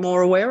little bit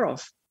more aware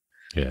of.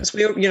 Yeah. Because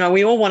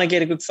we all want to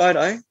get a good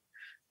photo,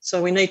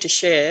 so we need to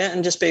share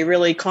and just be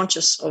really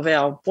conscious of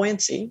our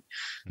buoyancy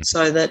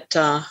so that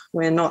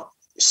we're not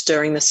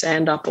stirring the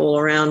sand up all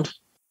around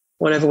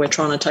whatever we're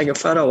trying to take a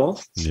photo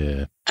of.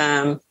 Yeah.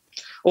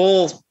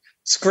 Or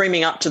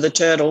screaming up to the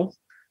turtle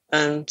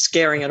and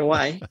scaring it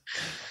away.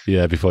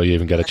 Yeah, before you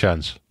even get a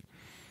chance.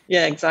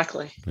 Yeah,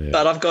 exactly. Yeah.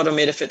 But I've got to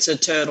admit, if it's a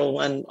turtle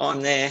and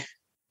I'm there,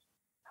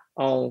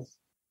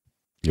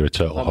 you're a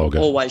turtle hogger.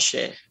 Always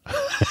share.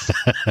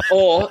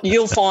 Or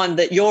you'll find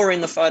that you're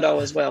in the photo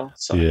as well.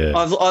 So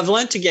I've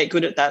learned to get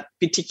good at that,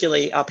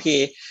 particularly up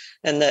here,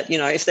 and that,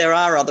 if there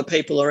are other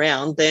people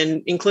around,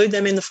 then include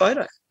them in the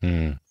photo.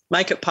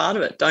 Make it part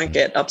of it. Don't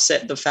get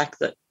upset the fact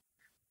that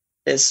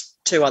there's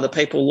two other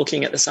people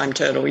looking at the same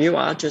turtle you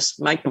are. Just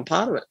make them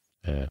part of it.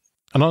 Yeah.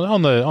 And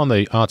on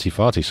the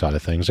arty-farty side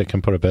of things, it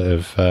can put a bit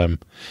of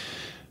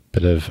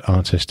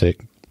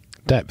artistic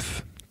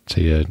depth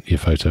to your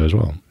photo as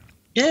well.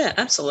 Yeah,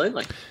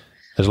 absolutely.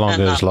 As long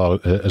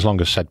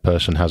as said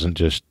person hasn't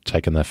just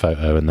taken their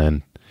photo and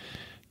then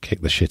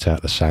kicked the shit out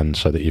of the sand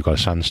so that you've got a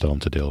sandstorm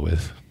to deal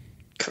with.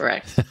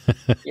 Correct.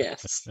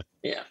 Yes.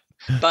 Yeah.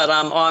 But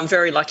I'm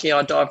very lucky.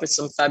 I dive with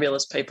some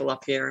fabulous people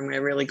up here and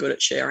we're really good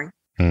at sharing.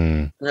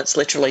 And it's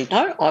literally,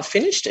 no, I've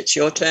finished. It's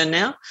your turn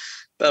now.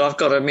 But I've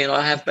got to admit,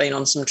 I have been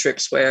on some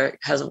trips where it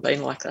hasn't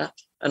been like that,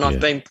 and I've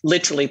been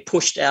literally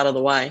pushed out of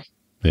the way.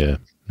 Yeah,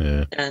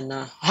 yeah. And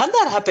I had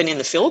that happen in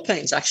the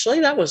Philippines, actually.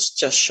 That was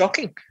just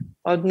shocking.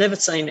 I'd never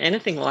seen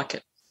anything like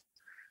it.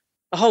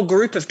 A whole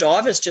group of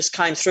divers just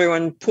came through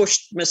and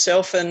pushed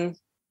myself and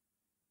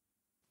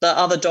the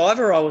other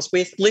diver I was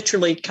with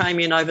literally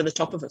came in over the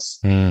top of us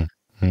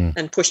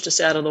and pushed us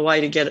out of the way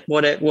to get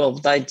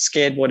they'd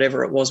scared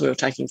whatever it was we were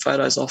taking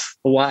photos off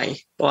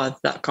away by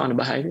that kind of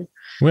behaviour.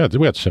 We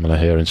had similar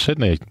here in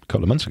Sydney a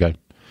couple of months ago,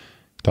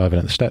 diving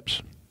at the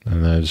steps,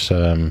 and there's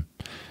a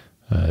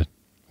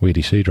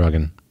weedy sea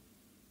dragon.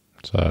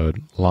 So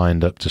I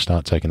lined up to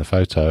start taking the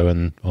photo,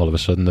 and all of a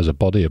sudden there's a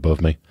body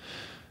above me.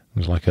 It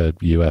was like a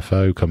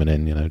UFO coming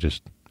in,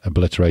 just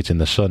obliterating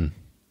the sun.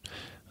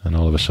 And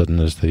all of a sudden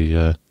there's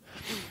the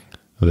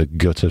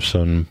gut of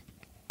some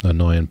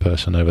annoying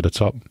person over the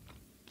top.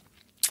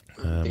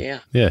 Yeah,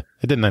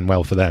 it didn't end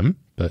well for them,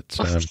 but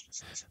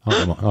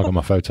I got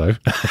my photo.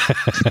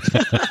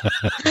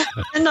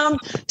 And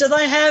do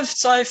they have,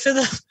 so for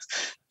the,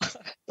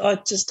 I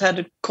just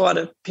had quite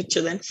a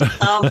picture then.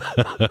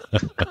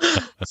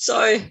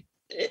 So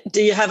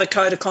do you have a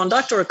code of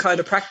conduct or a code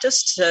of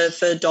practice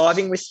for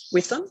diving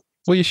with them?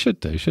 Well, you should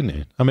do, shouldn't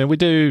you? I mean, we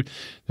do.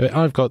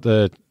 I've got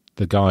the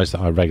guys that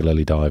I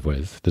regularly dive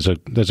with. There's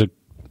a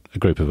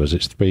group of us.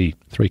 It's three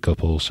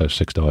couples, so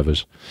 6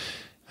 divers,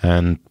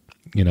 and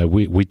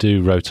we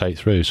do rotate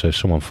through. So if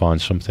someone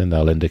finds something,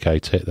 they'll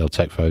indicate it. They'll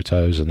take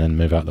photos and then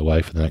move out of the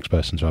way for the next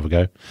person to have a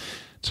go.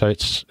 So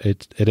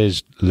it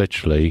is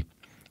literally,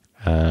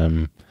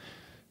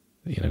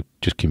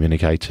 just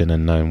communicating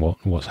and knowing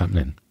what's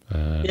happening,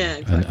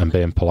 exactly. and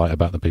being polite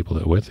about the people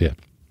that are with you.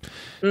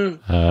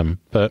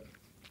 But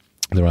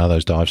there are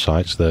those dive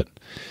sites that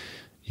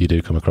you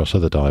do come across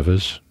other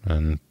divers,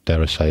 and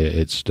dare I say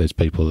it's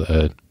people that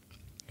are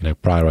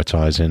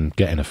prioritising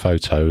getting a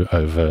photo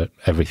over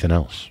everything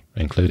else,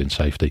 including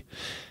safety.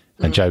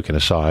 And joking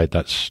aside,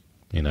 that's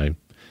one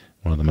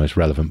of the most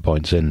relevant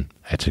points in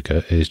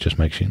etiquette is just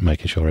making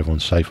sure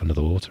everyone's safe under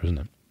the water, isn't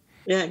it?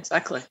 Yeah,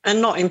 exactly.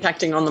 And not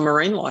impacting on the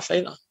marine life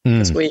either,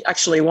 because we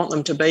actually want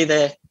them to be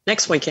there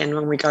next weekend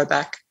when we go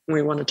back and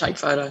we want to take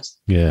photos.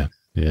 Yeah.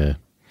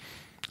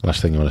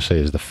 Last thing you want to see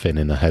is the fin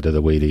in the head of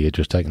the weedy you're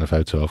just taking a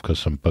photo of because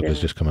some bugger's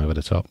just come over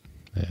the top.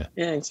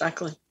 Yeah,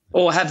 exactly.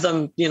 Or have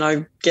them,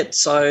 get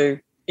so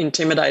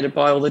intimidated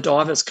by all the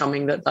divers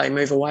coming that they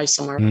move away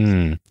somewhere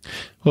else.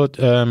 Well,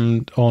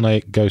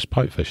 ornate ghost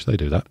pipefish, they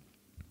do that.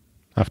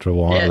 After a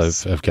while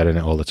of getting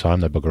it all the time,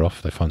 they bugger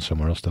off. They find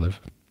somewhere else to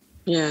live.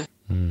 Yeah.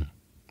 I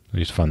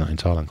used to find that in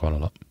Thailand quite a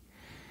lot.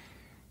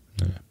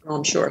 Yeah.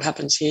 I'm sure it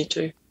happens here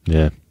too.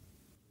 Yeah.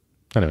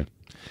 Anyway,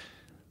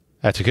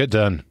 etiquette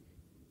done.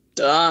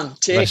 Done.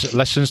 Tick.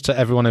 Lessons to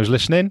everyone who's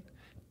listening.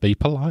 Be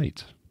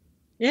polite.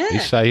 Yeah. Be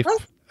safe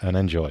and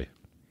enjoy.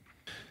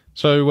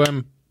 So,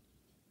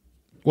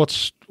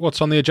 what's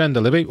on the agenda,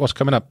 Libby? What's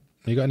coming up?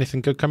 You got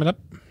anything good coming up?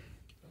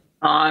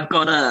 I've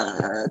got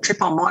a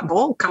trip on white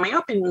ball coming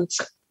up in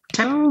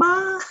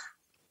September.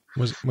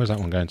 Where's that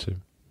one going to?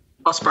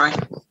 Osprey.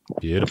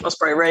 Beautiful.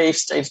 Osprey Reef,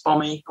 Steve's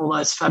Bommy, all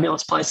those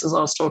fabulous places I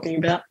was talking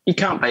about. You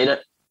can't beat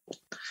it.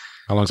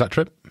 How long's that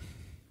trip?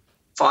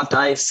 5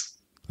 days.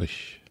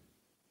 Ish.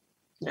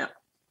 Yeah,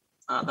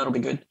 that'll be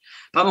good.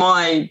 But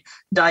my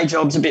day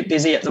job's a bit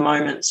busy at the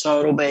moment, so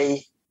it'll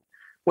be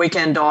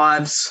weekend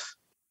dives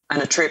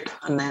and a trip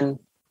and then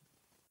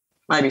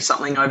maybe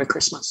something over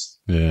Christmas.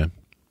 Yeah.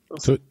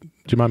 So do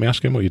you mind me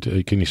asking what you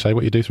do? Can you say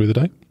what you do through the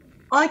day?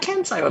 I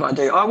can say what I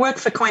do. I work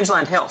for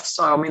Queensland Health,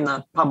 so I'm in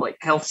the public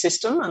health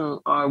system and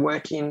I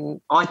work in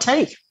IT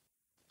at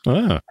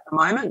the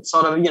moment,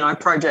 sort of,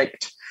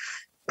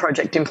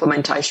 project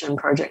implementation,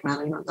 project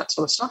management, that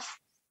sort of stuff.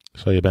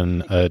 So you've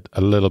been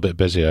a little bit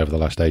busy over the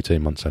last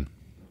 18 months then?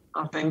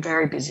 I've been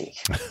very busy.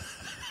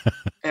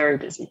 Very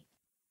busy.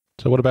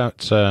 So what about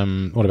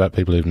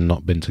people who've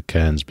not been to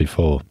Cairns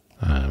before?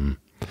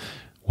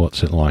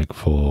 What's it like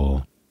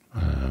for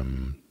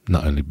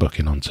not only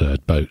booking onto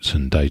boats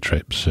and day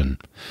trips,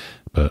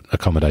 but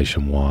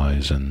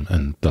accommodation-wise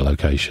and the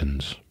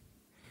locations?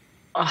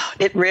 Oh,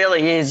 it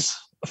really is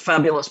a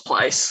fabulous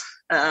place.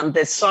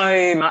 There's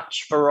so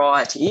much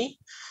variety.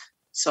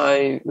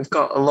 So we've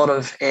got a lot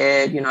of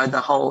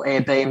the whole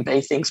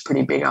Airbnb thing's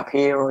pretty big up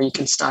here, or you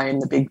can stay in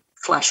the big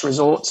flash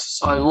resorts.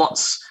 So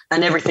lots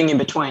and everything in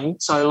between.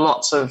 So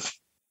lots of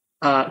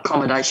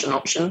accommodation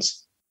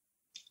options.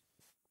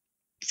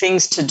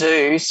 Things to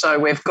do. So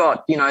we've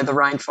got, the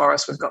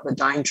rainforest, we've got the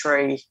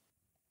Daintree,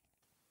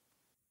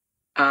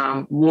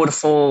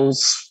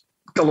 waterfalls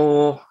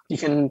galore.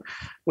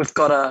 We've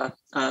got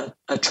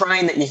a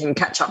train that you can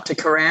catch up to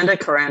Kuranda.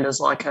 Kuranda's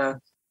like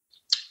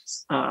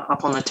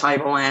up on the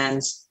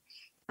tablelands,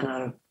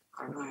 and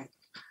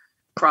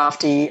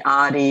crafty,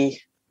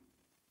 arty,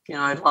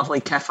 lovely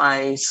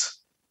cafes,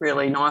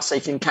 really nice. So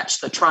you can catch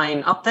the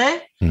train up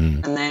there,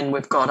 and then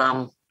we've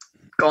got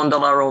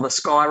gondola or the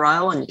sky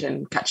rail, and you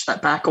can catch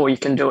that back, or you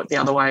can do it the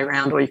other way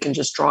around, or you can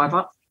just drive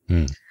up.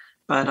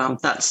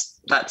 But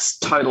that's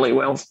totally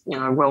well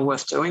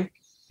worth doing.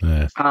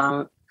 Yeah.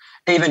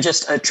 even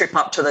just a trip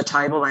up to the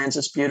tablelands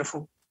is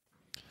beautiful.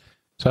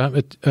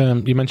 So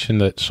you mentioned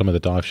that some of the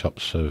dive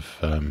shops have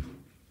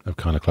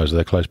kind of closed. Are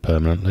they closed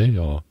permanently,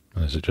 or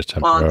is it just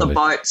temporarily? Well, the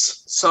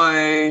boats.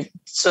 So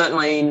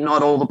certainly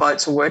not all the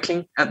boats are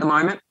working at the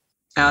moment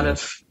out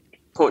of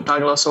Port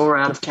Douglas or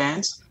out of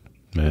Cairns.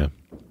 Yeah.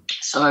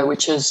 So,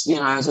 which is,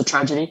 is a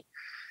tragedy.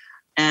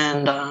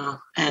 And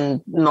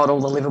not all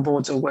the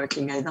liverboards are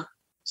working either.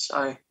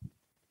 So,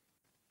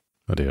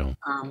 ideal.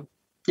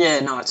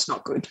 It's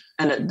not good.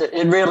 And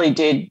it really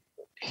did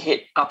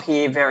hit up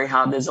here very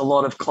hard. There's a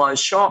lot of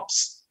closed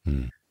shops,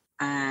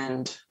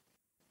 and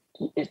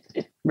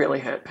it really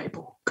hurt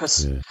people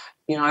because,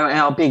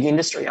 our big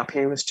industry up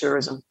here was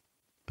tourism.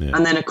 Yeah.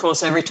 And then, of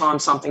course, every time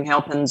something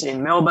happens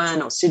in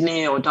Melbourne or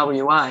Sydney or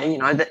WA,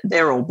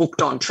 they're all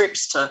booked on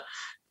trips to,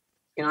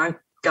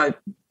 go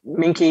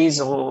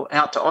Minkies or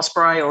out to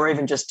Osprey or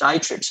even just day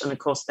trips. And, of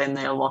course, then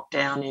they're locked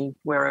down in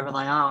wherever they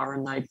are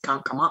and they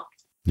can't come up.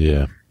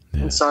 Yeah.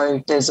 Yeah. And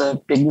so there's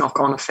a big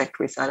knock-on effect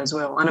with that as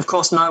well. And, of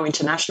course, no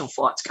international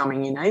flights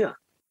coming in either.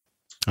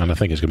 And I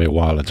think it's going to be a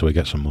while until we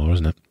get some more,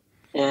 isn't it?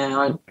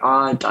 Yeah,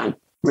 I don't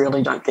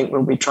think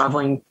we'll be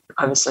travelling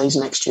overseas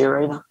next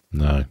year either.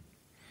 No.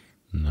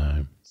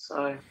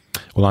 So,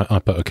 well, I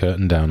put a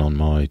curtain down on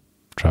my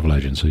travel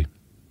agency,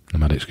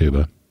 Nomadic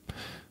Scuba.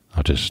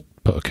 I just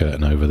put a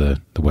curtain over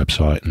the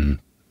website, and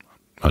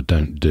I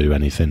don't do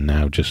anything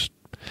now.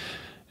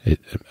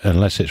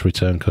 Unless it's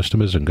return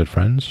customers and good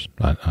friends,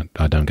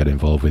 I don't get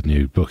involved with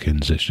new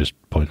bookings. It's just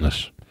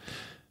pointless.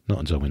 Not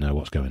until we know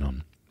what's going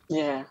on.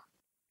 Yeah.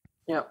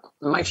 Yep.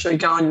 Make sure you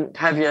go and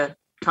have your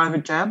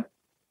COVID jab.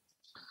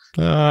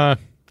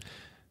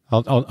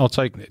 I'll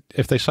take,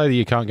 if they say that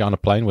you can't get on a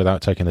plane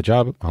without taking the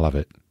jab, I'll have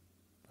it.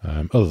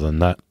 Other than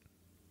that,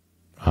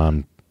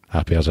 I'm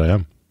happy as I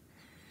am.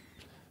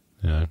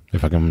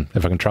 If I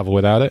can travel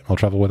without it, I'll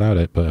travel without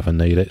it. But if I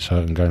need it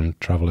so I can go and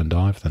travel and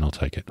dive, then I'll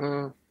take it.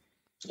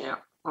 Yeah,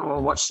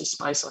 I'll watch this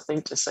space, I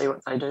think, to see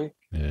what they do.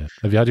 Yeah.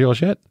 Have you had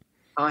yours yet?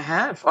 I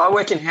have. I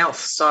work in health,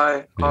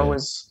 so yeah. I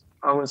was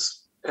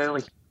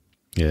early.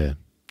 Yeah.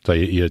 So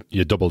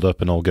you're doubled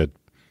up and all good.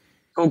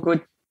 All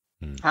good.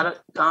 Had it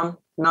done.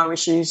 No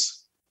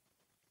issues.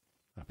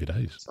 Happy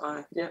days.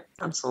 So, yeah,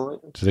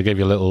 absolutely. Do they give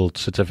you a little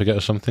certificate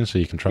or something so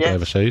you can travel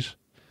overseas?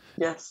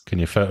 Yes. Can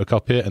you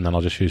photocopy it and then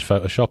I'll just use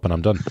Photoshop and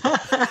I'm done?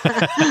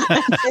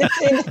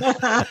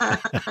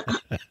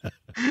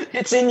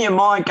 It's in your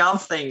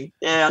MyGov thing.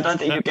 Yeah, I don't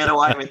think you'll get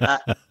away with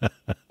that.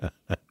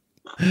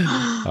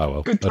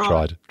 Oh, well,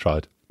 I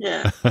tried.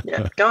 Yeah.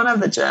 Go and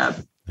have the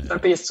jab. Yeah.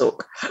 Don't be a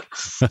sook.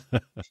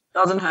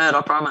 Doesn't hurt,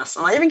 I promise.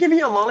 And I even give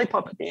you a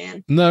lollipop at the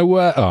end. No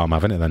way. Oh, I'm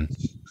having it then.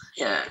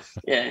 Yeah,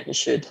 you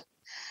should.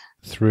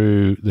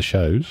 Through the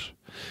shows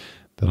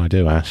that I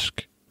do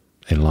ask,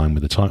 in line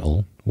with the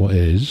title, what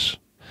is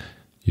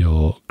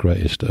your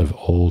greatest of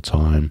all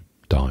time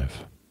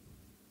dive?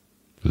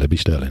 Libby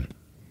Sterling.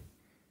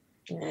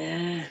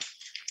 Yeah.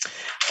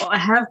 Well, I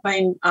have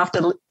been,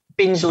 after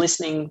binge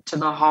listening to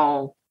the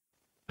whole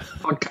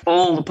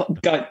all the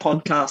GOAT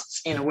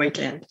podcasts in a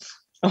weekend,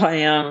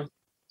 I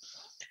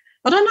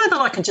don't know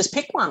that I can just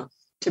pick one,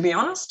 to be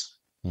honest.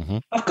 Mm-hmm.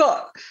 I've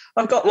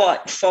got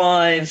like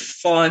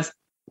five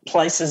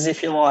places,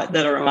 if you like,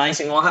 that are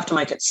amazing. Well, I'll have to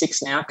make it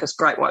 6 now because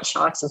Great White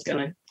Sharks is going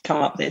to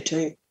come up there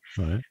too.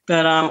 Right.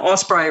 But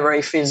Osprey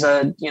Reef is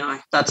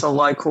that's a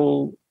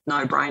local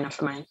no-brainer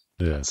for me.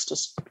 Yeah, it's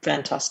just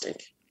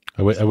fantastic.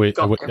 Are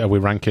we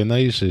ranking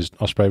these? Is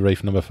Osprey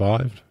Reef number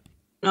 5?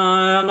 No,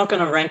 I'm not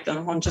going to rank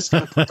them. I'm just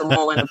going to put them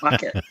all in a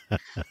bucket.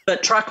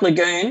 But Truck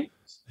Lagoon,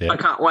 I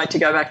can't wait to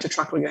go back to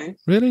Truck Lagoon.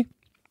 Really?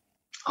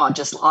 I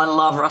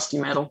love Rusty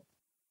Metal.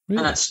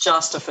 Really? And it's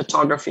just a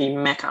photography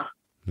mecca.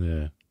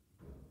 Yeah.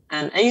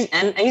 And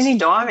easy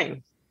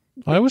diving.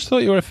 I always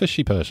thought you were a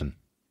fishy person.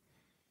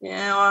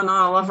 Yeah, I know.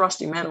 I love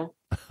Rusty Metal.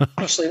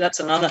 Actually, that's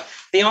another.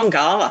 The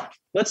Ongala.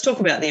 Let's talk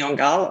about the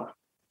Ongala.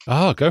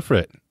 Oh, go for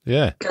it.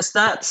 Yeah. Because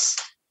that's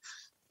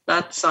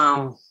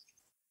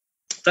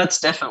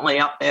definitely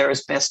up there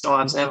as best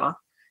dives ever.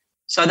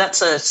 So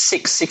that's a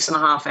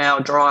 6.5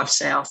 hour drive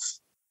south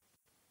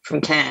from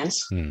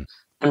Cairns.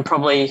 And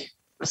probably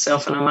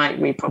myself and a mate,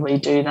 we probably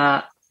do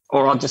that,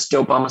 or I'll just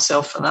do it by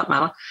myself for that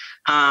matter.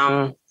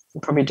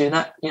 We'll probably do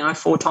that,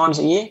 4 times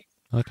a year.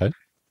 Okay.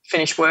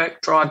 Finish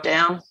work, drive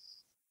down,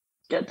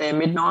 get there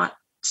midnight,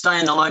 stay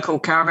in the local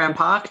caravan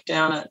park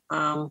down at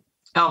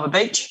Alva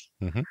Beach,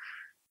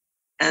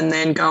 and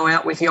then go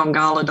out with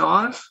Yongala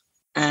Dive.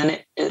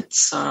 And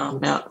it's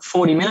about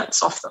 40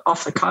 minutes off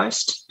the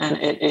coast, and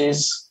it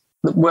is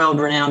the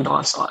world-renowned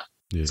dive site.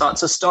 Yeah. So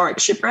it's a historic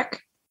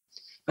shipwreck,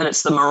 but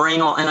it's the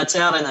marine, and it's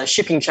out in a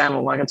shipping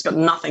channel, like it's got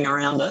nothing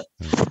around it.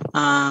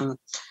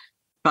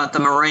 But the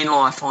marine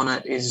life on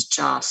it is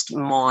just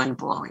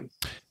mind-blowing.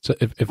 So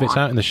if it's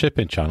out in the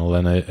shipping channel,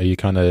 then are you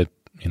kind of,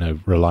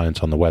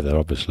 reliant on the weather,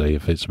 obviously?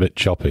 If it's a bit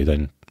choppy,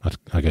 then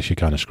I guess you're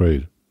kind of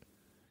screwed.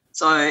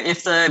 So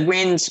if the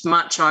wind's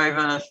much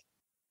over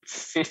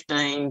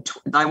 15,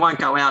 they won't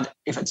go out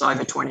if it's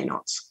over 20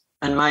 knots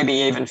and maybe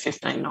even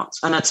 15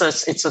 knots. And it's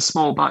a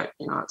small boat,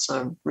 it's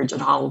a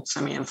rigid hull,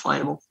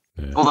 semi-inflatable.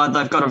 Yeah. Although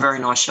they've got a very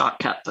nice shark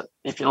cap, but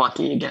if you're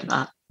lucky, you get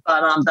that.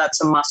 But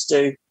that's a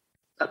must-do.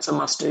 That's a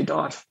must-do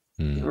dive.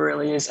 It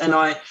really is. And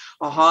I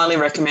highly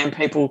recommend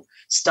people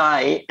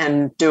stay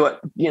and do it,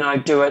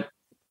 do it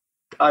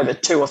over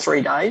 2 or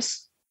 3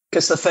 days,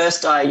 because the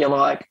first day you're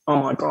like,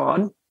 oh, my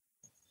God,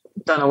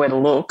 don't know where to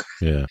look.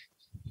 Yeah.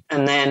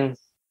 And then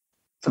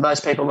for those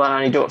people that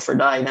only do it for a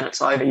day, then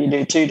it's over. You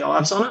do 2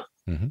 dives on it.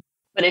 Mm-hmm.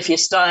 But if you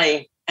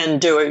stay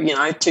and do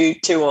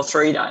it, 2 or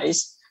 3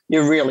 days,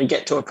 you really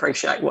get to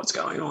appreciate what's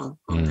going on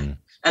there.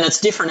 And it's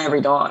different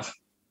every dive.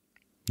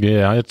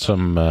 Yeah, I had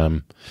some,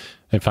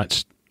 in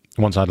fact,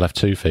 once I'd left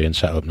Tufi and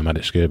set up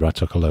Nomadic Scuba, I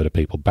took a load of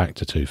people back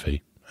to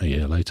Tufi a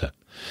year later.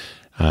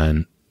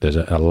 And there's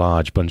a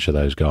large bunch of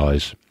those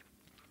guys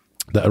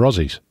that are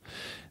Aussies.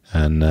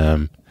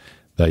 And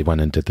they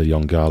went and did the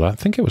Yongala. I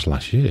think it was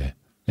last year.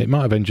 It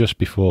might have been just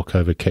before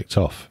COVID kicked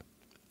off.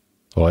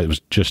 Or it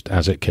was just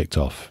as it kicked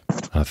off.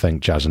 I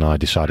think Jazz and I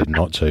decided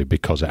not to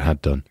because it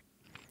had done.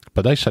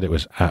 But they said it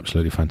was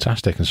absolutely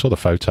fantastic, and saw the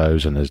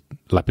photos, and there's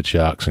leopard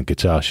sharks and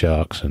guitar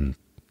sharks and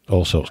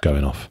all sorts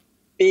going off.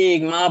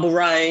 Big marble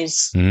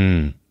rays,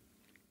 a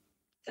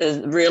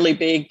really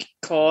big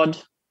cod.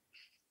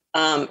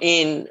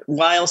 In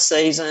whale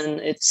season,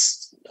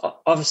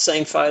 I've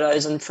seen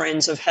photos, and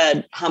friends have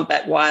had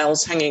humpback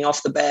whales hanging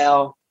off the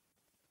bow,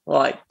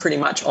 like pretty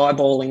much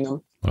eyeballing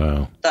them.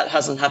 Wow. That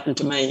hasn't happened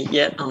to me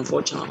yet,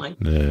 unfortunately.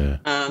 Yeah.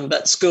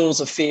 But schools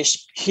of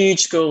fish,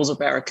 huge schools of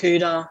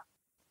barracuda.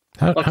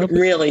 It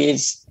really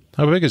is.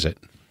 How big is it?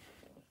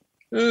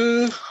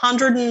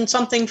 100 and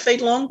something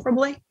feet long,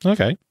 probably.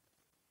 Okay.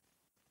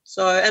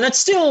 So, and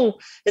it's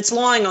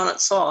lying on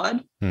its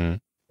side. You're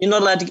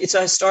not allowed to. It's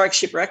a historic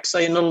shipwreck, so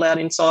you're not allowed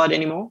inside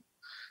anymore.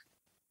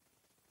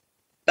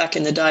 Back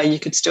in the day, you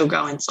could still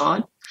go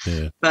inside,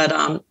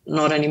 but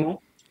not anymore.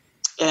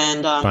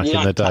 And back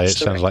in the day, it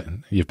sounds like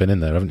you've been in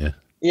there, haven't you?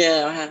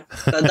 Yeah, I have.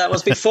 But that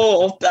was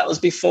before.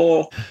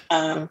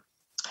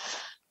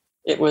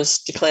 It was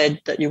declared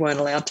that you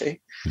weren't allowed to.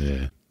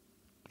 Yeah.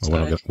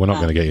 Well, we're not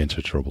going to get you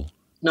into trouble.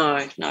 No,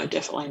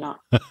 definitely not.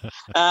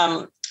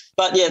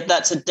 But yeah,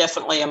 that's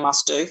definitely a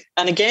must-do.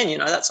 And again,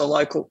 that's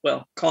a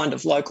kind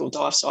of local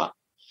dive site.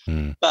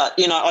 But,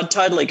 I'd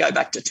totally go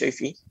back to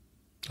Tufi.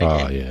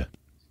 Oh, yeah.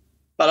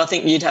 But I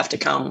think you'd have to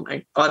come.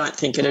 I don't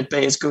think it'd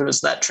be as good as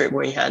that trip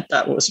we had.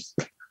 That was...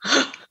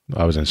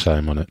 I was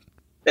insane on it.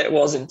 It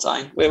was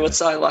insane. We were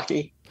so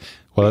lucky.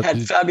 Well, we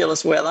had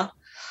fabulous weather.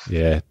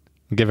 Yeah.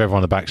 Give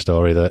everyone the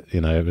backstory that,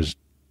 it was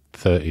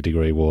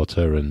 30-degree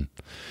water and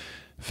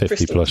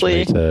 50-plus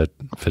metre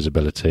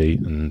visibility.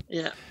 And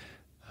yeah.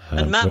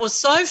 And Matt was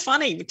so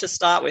funny to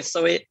start with.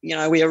 So,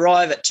 we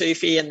arrive at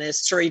Tufi and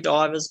there's 3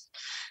 divers,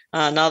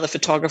 another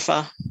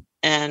photographer,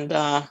 and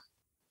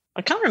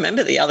I can't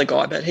remember the other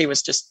guy, but he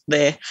was just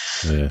there.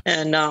 Yeah.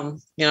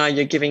 And,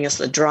 you're giving us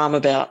the drum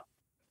about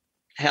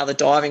how the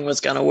diving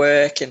was going to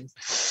work. And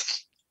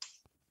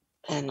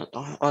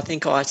I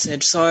think I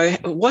said, so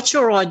what's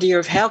your idea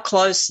of how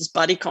close is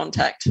buddy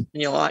contact? And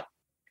you're like,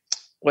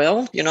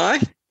 well,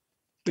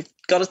 we've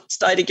got to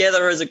stay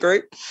together as a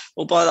group.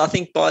 Well, I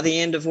think by the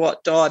end of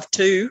dive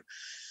 2,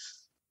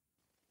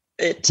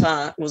 it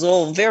was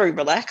all very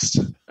relaxed.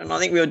 And I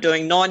think we were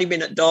doing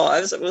 90-minute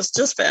dives. It was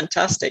just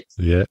fantastic.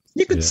 Yeah.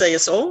 You could see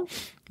us all.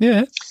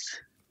 Yeah.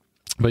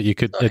 But you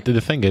could,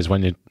 the thing is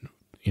when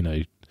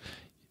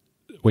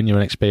when you're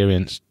an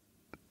experienced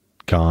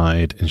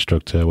guide,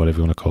 instructor, whatever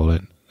you want to call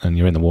it, and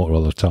you're in the water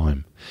all the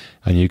time,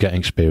 and you get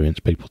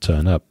experienced people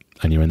turn up,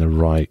 and you're in the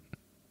right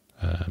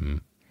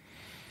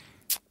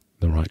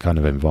kind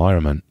of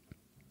environment,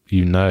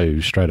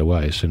 straight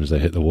away as soon as they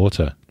hit the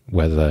water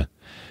whether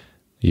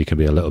you can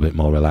be a little bit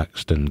more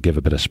relaxed and give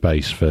a bit of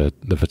space for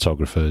the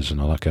photographers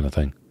and all that kind of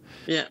thing.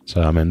 Yeah.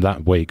 So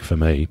that week for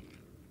me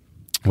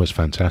was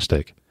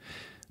fantastic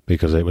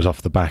because it was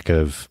off the back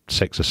of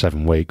 6 or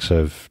 7 weeks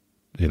of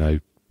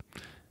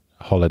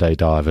holiday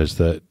divers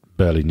that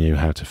barely knew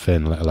how to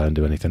fin, let alone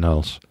do anything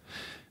else.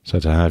 So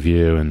to have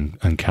you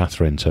and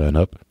Catherine turn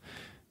up,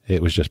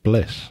 it was just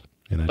bliss.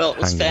 Well, it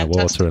was hang in the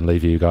water and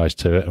leave you guys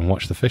to it and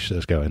watch the fish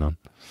that's going on.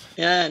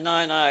 Yeah,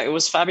 no, it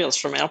was fabulous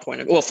from our point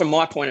of view. Well, from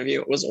my point of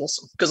view, it was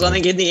awesome because I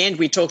think in the end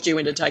we talked you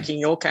into taking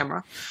your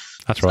camera.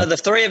 That's right. So the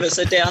 3 of us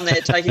are down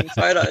there taking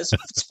photos,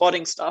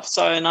 spotting stuff.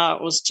 So no,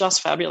 it was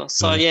just fabulous.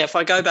 So yeah, if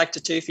I go back to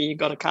Tufi, you've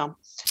got to come.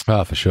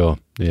 Oh, for sure.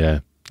 Yeah,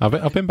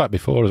 I've been back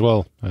before as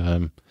well.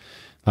 Like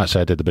I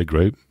said, I did the big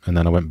group, and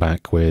then I went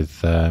back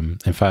with,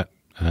 in fact,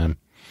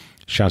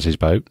 Shazzy's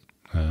boat,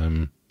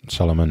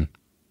 Solomon.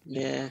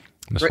 Yeah.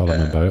 The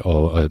Solomon boat,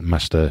 or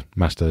Master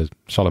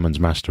Solomon's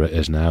Master it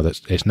is now.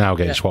 It's now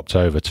getting swapped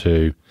over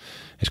to,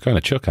 it's going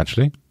to Chuck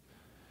actually.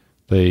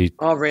 The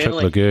Chuck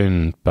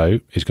Lagoon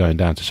boat is going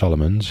down to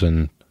Solomon's,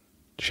 and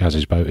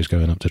Shazzy's boat is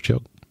going up to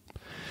Chuck.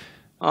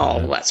 Oh,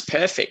 well, that's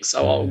perfect.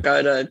 So I'll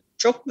go to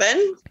Chuck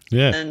then,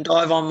 and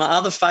dive on my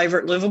other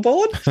favourite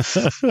liveaboard.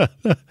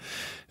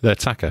 The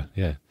Tacker,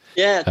 yeah.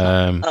 Yeah,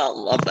 I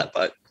love that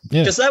boat.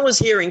 Because that was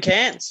here in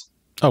Cairns.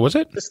 Oh, was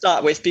it? To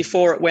start with,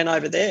 before it went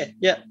over there.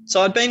 Yeah.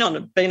 So I'd been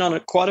on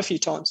it quite a few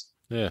times.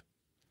 Yeah.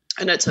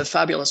 And it's a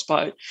fabulous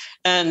boat.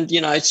 And,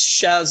 you know,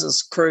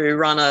 Shaz's crew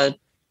run a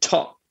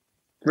top,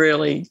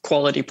 really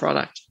quality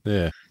product.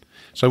 Yeah.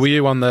 So were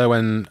you on there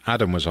when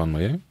Adam was on,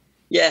 were you?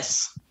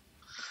 Yes.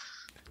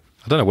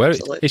 I don't know where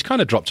he's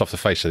kind of dropped off the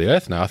face of the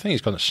earth now. I think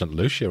he's gone to St.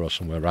 Lucia or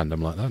somewhere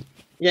random like that.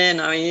 Yeah,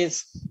 no, he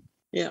is.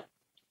 Yeah.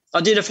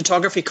 I did a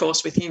photography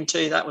course with him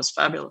too. That was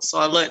fabulous. So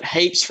I learnt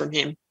heaps from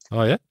him.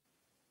 Oh, yeah?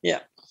 Yeah.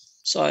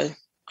 So,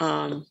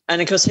 and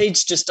because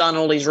he's just done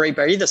all his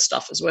rebreather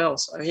stuff as well.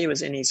 So he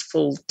was in his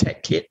full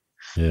tech kit.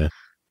 Yeah.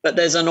 But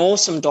there's an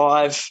awesome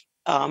dive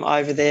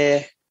over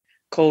there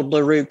called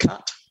LaRue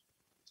Cut.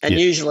 And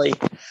usually,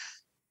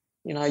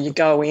 you know, you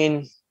go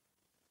in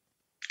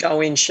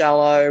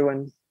shallow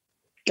and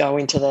go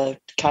into the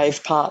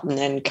cave part and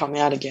then come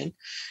out again.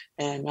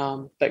 And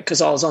but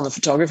because I was on the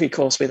photography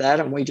course with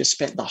Adam, we just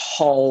spent the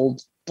whole,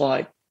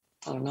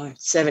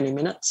 70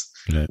 minutes.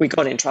 Yeah. We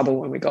got in trouble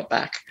when we got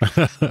back.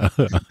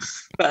 But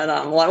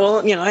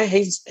well, you know,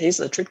 he's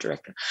the trip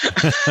director.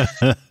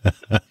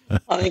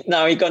 I think,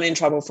 no, he got in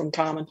trouble from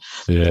Carmen.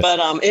 Yeah.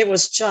 But it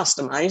was just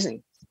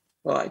amazing,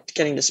 like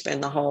getting to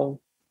spend the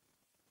whole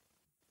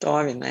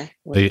dive in there.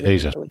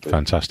 He's a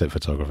fantastic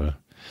photographer.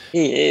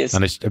 He is.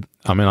 And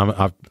I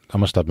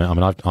must admit,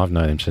 I've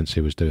known him since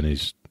he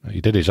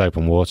did his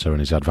open water and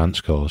his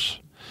advanced course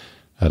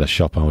at a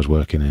shop I was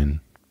working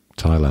in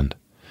Thailand.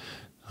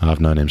 I've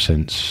known him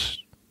since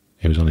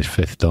he was on his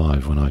 5th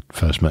dive when I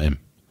first met him.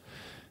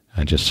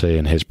 And just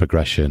seeing his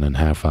progression and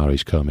how far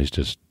he's come is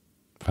just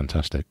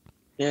fantastic.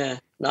 Yeah.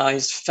 No,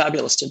 he's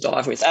fabulous to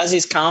dive with, as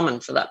is Carmen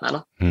for that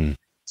matter. Mm.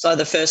 So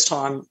the first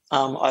time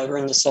over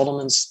in the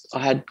Solomons, I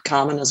had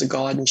Carmen as a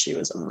guide and she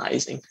was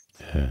amazing.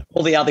 Yeah.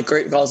 All the other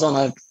group, I was on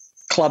a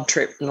club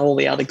trip and all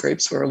the other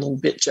groups were a little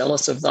bit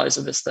jealous of those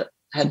of us that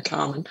had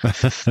Carmen.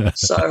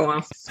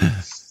 So,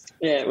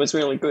 yeah, it was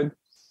really good.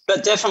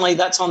 But definitely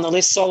that's on the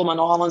list. Solomon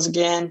Islands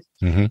again,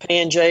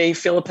 PNG,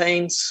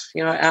 Philippines,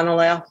 you know,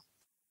 Anilao.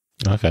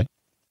 Okay.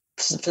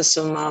 For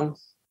some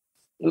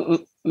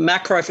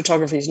macro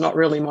photography is not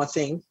really my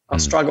thing. I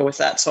struggle with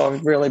that, so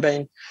I've really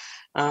been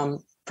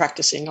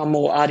practicing on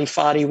more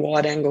arty-farty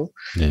wide angle.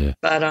 Yeah.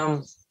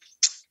 But,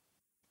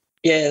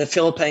 the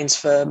Philippines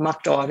for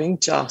muck diving,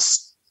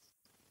 just,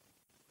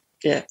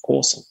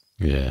 awesome.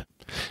 Yeah.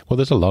 Well,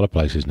 there's a lot of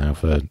places now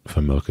for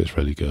muck. It's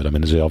really good. I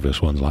mean, there's the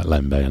obvious ones like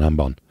Lembe and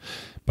Ambon.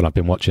 But I've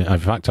been watching. In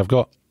fact, I've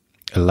got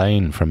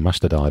Elaine from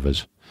Master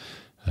Divers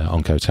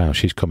on Koh Tao.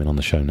 She's coming on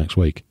the show next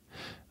week.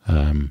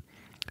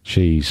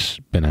 She's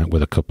been out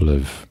with a couple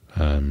of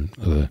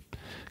other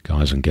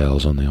guys and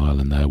girls on the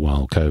island there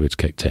while COVID's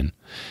kicked in.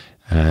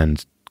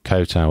 And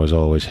Koh Tao has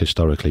always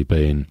historically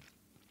been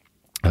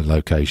a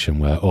location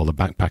where all the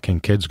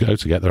backpacking kids go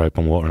to get their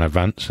open water in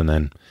advance and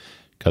then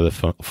go to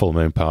the full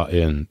moon party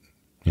and,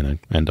 you know,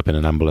 end up in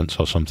an ambulance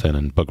or something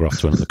and bugger off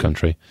to another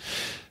country.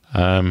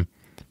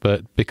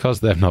 But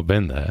because they've not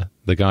been there,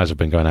 the guys have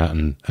been going out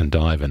and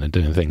diving and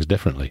doing things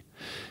differently.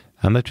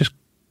 And they've just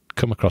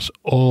come across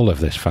all of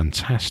this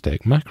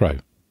fantastic macro.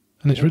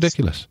 And it's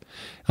ridiculous.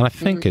 And I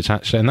think it's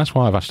actually, and that's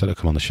why I've asked her to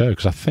come on the show,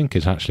 because I think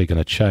it's actually going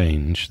to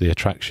change the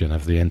attraction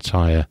of the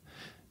entire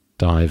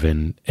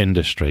diving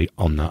industry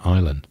on that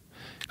island.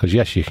 Because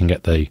yes, you can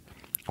get the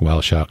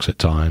whale sharks at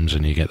times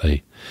and you get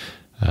the,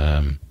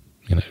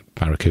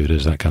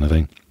 barracudas, that kind of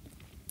thing.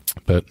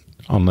 But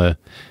on the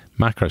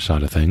macro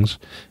side of things,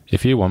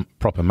 if you want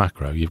proper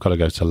macro, you've got to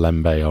go to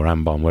Lembe or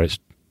Ambon, where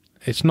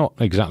it's not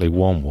exactly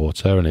warm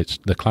water and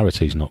the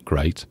clarity's not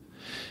great.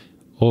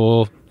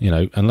 Or, you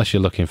know, unless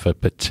you're looking for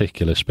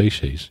particular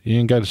species, you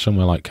can go to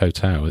somewhere like Koh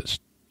Tao. It's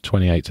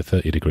 28 to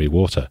 30 degree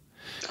water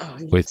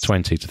with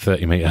 20 to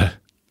 30 metre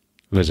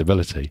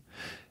visibility.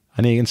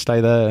 And you can stay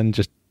there and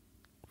just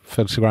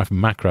photograph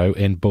macro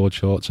in board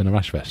shorts and a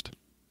rash vest.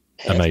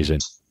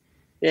 Amazing.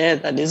 Yeah,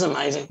 that is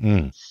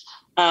amazing.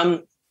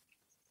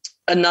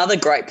 Another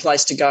great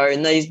place to go,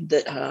 and these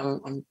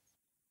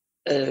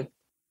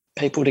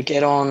people to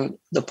get on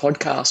the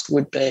podcast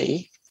would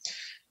be,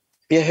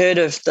 have you heard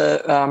of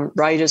the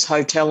Raiders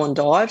Hotel and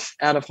Dive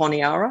out of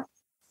Honiara?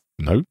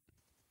 No.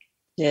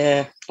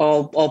 Yeah,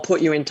 I'll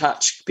put you in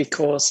touch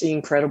because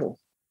incredible.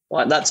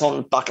 Like that's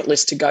on bucket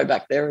list to go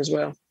back there as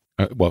well.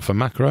 What, for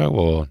macro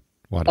or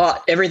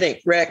what? Everything.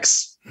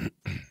 Rex,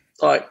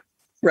 like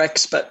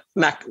Rex, but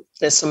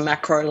there's some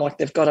macro, like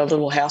they've got a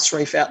little house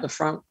reef out the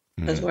front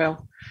as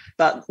well.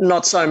 But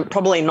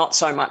probably not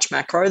so much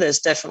macro. There's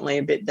definitely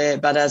a bit there,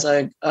 but as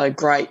a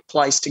great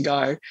place to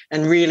go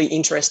and really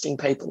interesting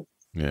people.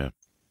 Yeah.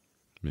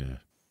 Yeah.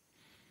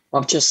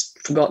 I've just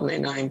forgotten their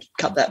name.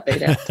 Cut that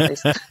bit out,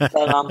 please.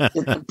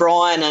 But,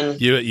 Brian and...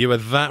 You were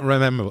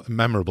that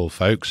memorable,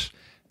 folks.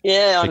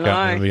 Yeah, I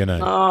know. Remember your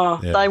name. Oh,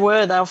 yeah. They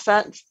were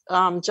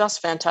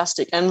just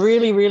fantastic and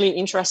really, really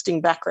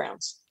interesting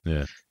backgrounds.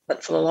 Yeah.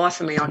 But for the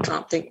life of me, I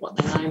can't think what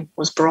their name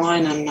was.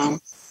 Brian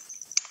and...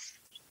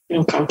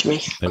 it'll come to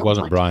me. It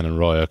wasn't Brian and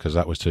Roya because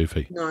that was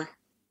Toofy. No.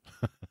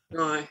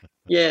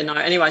 Yeah, no.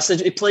 Anyway, so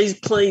please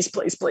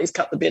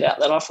cut the bit out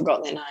that I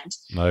forgot their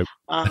names. No.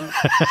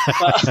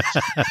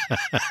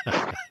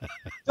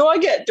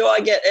 Do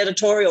I get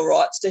editorial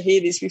rights to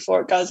hear this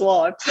before it goes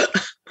live?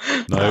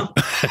 No.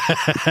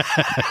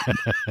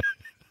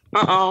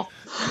 Uh-oh.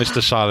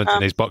 Mr. Silent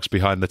in his box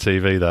behind the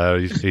TV, though,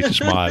 he's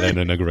smiling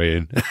and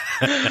agreeing.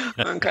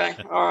 Okay,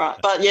 all right.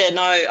 But, yeah,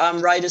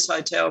 no, Raiders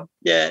Hotel,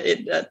 yeah,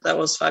 that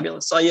was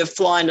fabulous. So you're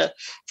flying to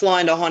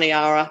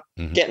Honiara,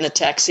 getting a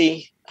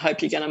taxi,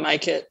 hope you're going to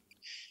make it,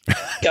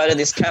 go to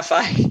this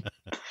cafe,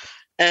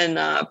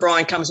 and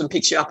Brian comes and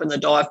picks you up in the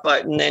dive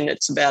boat, and then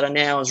it's about an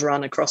hour's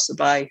run across the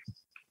bay.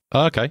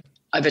 Oh, okay.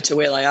 Over to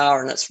where they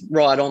are, and it's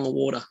right on the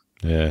water.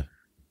 Yeah.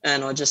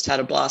 And I just had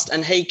a blast.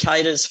 And he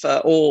caters for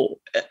all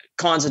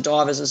kinds of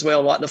divers as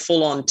well, like the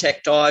full-on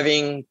tech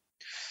diving,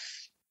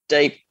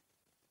 deep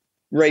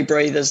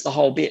rebreathers, the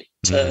whole bit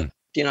to,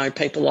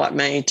 people like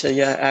me, to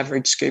your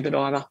average scuba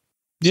diver.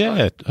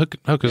 Yeah, so,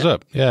 hook us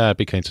up. Yeah, I'd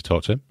be keen to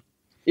talk to him.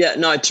 Yeah,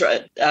 no,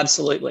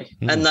 absolutely.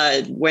 And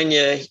when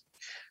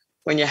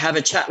you have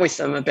a chat with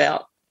them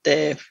about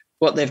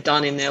what they've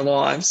done in their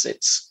lives,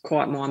 it's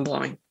quite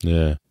mind-blowing.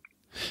 Yeah.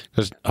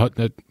 Because,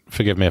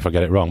 forgive me if I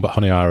get it wrong, but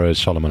Honiara is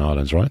Solomon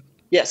Islands, right?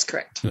 Yes,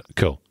 correct.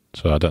 Cool.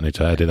 So I don't need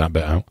to edit that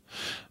bit out.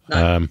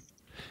 No.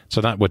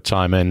 So that would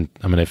time in.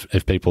 I mean,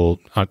 if people,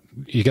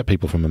 you get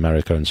people from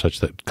America and such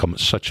that come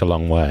such a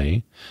long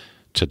way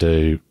to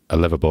do a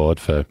liveaboard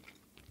for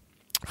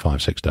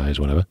 5-6 days,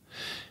 whatever,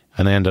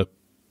 and they end up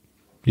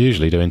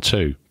usually doing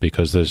 2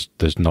 because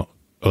there's not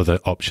other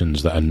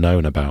options that are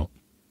known about.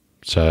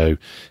 So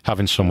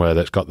having somewhere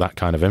that's got that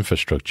kind of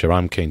infrastructure,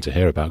 I'm keen to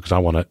hear about, because I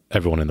want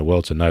everyone in the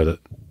world to know that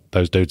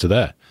those dudes are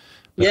there.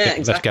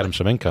 Exactly. Let's get them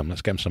some income.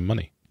 Let's get them some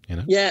money.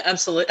 Yeah,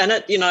 absolutely. And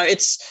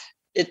it's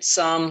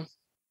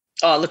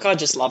look, I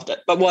just loved it.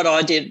 But what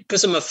I did,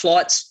 because of my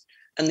flights,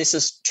 and this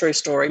is a true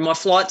story, my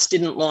flights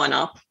didn't line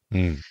up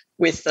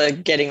with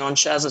getting on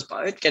Shaz's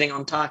boat, getting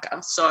on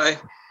Taka. So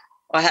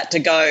I had to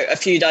go a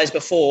few days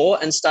before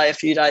and stay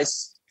a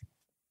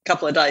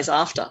couple of days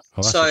after.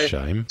 Oh, that's a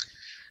shame.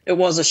 It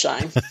was a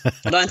shame.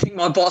 I don't think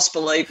my boss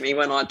believed me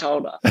when I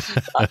told her.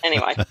 But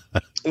anyway,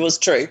 it was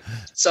true.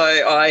 So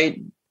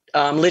I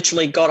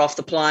literally got off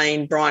the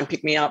plane. Brian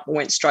picked me up and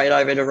went straight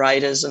over to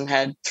Raiders and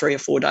had 3 or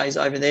 4 days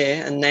over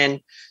there. And then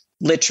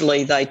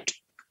literally they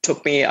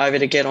took me over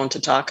to get onto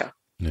Taka.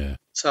 Yeah.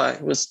 So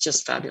it was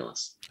just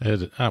fabulous.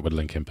 That would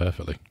link in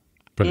perfectly.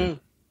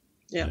 Brilliant.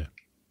 Yeah.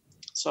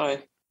 So,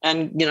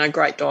 and,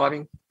 great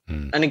diving.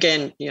 And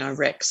again,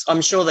 wrecks.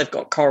 I'm sure they've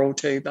got coral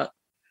too, but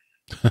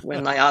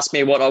when they asked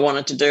me what I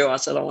wanted to do, I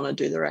said I want to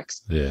do the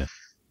wrecks. Yeah.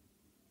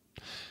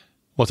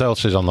 What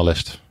else is on the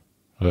list?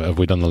 Have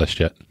we done the list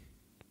yet?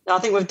 I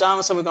think we've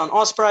done. So we've gone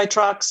Osprey,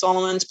 Truck,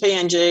 Solomons,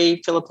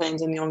 PNG,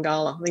 Philippines, and the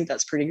Ongala. I think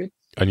that's pretty good.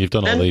 And you've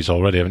done all these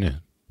already, haven't you?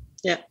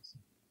 Yeah.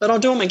 But I'll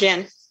do them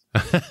again.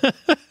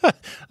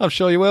 I'm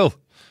sure you will.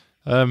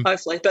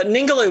 Hopefully. But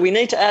Ningaloo, we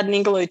need to add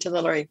Ningaloo to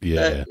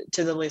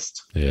the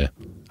list. Yeah.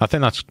 I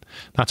think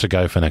that's a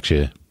go for next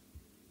year.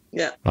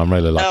 Yeah. I'm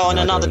really liking and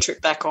another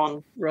trip back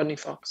on Rodney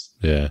Fox.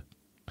 Yeah.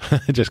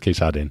 It just keeps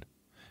adding.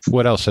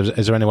 What else?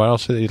 Is there anywhere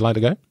else that you'd like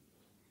to go?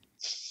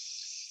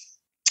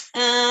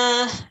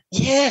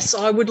 Yes,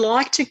 I would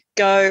like to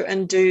go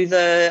and do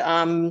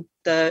the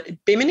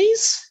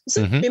Bimini's. Is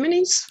it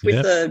Bimini's?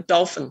 With the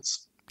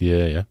dolphins.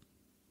 Yeah.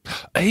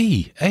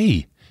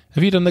 Hey,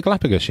 have you done the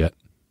Galapagos yet?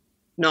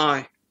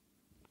 No.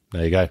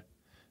 There you go.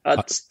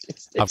 I've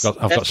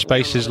got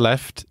spaces on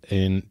left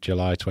in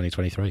July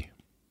 2023.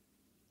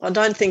 I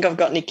don't think I've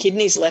got any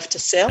kidneys left to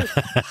sell.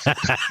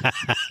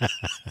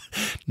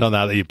 Not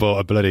now that you bought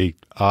a bloody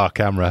R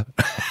camera.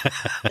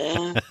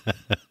 Yeah.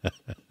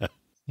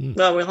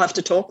 Well, we'll have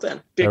to talk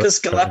then, because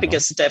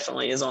Galapagos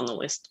definitely is on the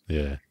list.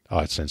 Yeah. Oh,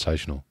 it's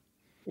sensational.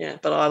 Yeah,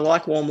 but I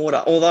like warm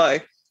water. Although,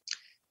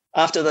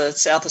 after the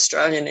South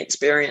Australian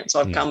experience,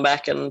 I've come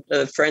back and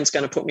a friend's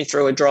going to put me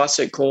through a dry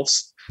suit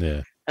course.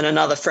 Yeah. And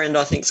another friend,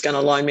 I think, is going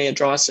to loan me a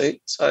dry suit.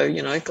 So,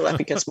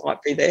 Galapagos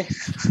might be there.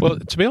 Well,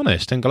 to be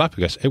honest, in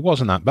Galapagos, it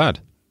wasn't that bad.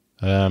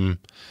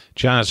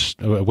 Jazz,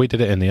 we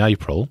did it in the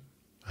April,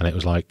 and it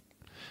was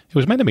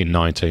meant to be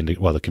 19.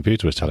 Well, the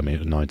computer was telling me it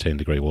was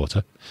 19-degree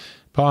water.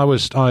 But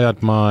I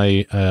had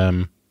my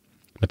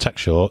tech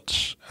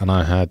shorts, and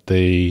I had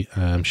the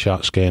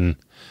shark skin,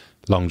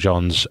 long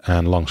johns,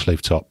 and long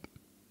sleeve top.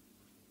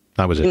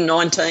 That was it.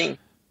 19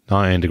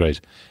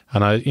 degrees.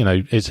 And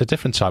it's a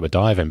different type of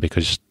diving,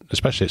 because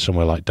especially at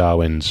somewhere like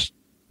Darwin's,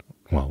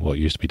 well, what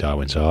used to be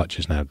Darwin's Arch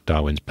is now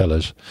Darwin's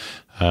Pillars.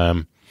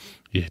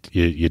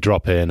 You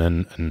drop in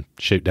and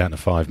shoot down to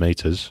 5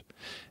 meters,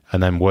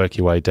 and then work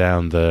your way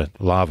down the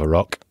lava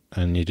rock,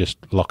 and you just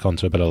lock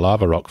onto a bit of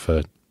lava rock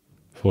for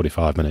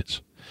 45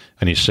 minutes,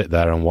 and you sit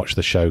there and watch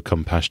the show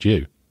come past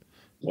you.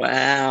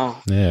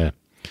 Wow. Yeah.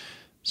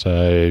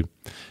 So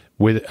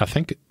I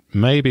think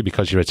maybe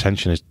because your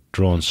attention is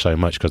drawn so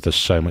much because there's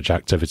so much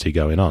activity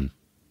going on,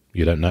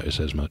 you don't notice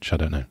it as much. I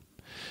don't know.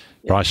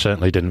 But I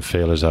certainly didn't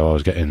feel as though I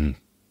was getting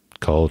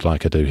cold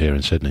like I do here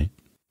in Sydney.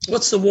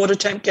 What's the water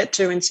temp get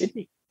to in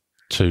Sydney?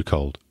 Too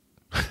cold.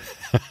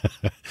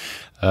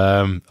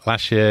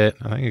 Last year,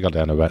 I think it got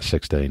down to about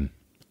 16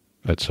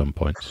 at some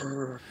points.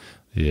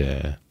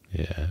 Yeah.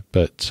 Yeah,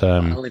 but I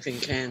live in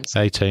Cairns.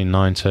 18,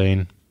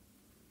 19,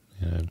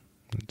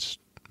 it's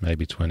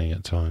maybe 20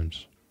 at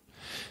times.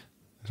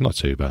 It's not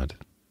too bad.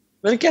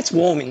 But it gets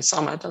warm in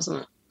summer,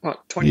 doesn't it?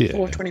 What,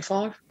 24,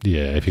 25?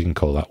 Yeah, if you can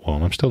call that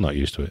warm. I'm still not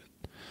used to it.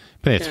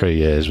 Been here 3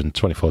 years and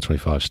 24,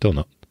 25 still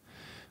not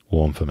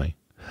warm for me.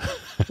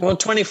 Well,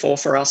 24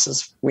 for us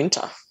is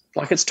winter.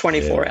 Like it's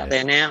 24 out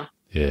there now.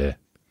 Yeah.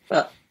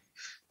 But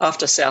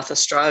after South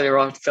Australia,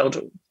 I felt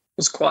it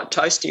was quite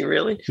toasty,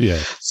 really.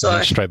 Yeah.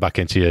 So straight back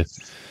into your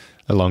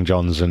long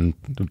johns and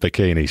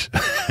bikinis.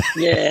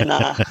 Yeah,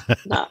 nah.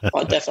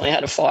 I definitely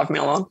had a 5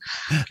 mil on.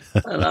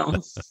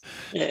 But,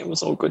 it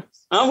was all good.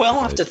 Oh, well,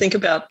 I have to think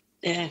about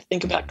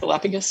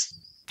Galapagos.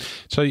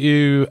 So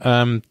you,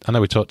 I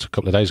know we talked a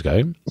couple of days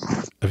ago.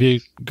 Have you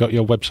got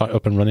your website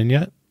up and running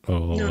yet?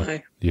 Or No,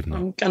 you've not?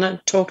 I'm going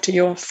to talk to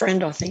your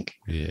friend, I think.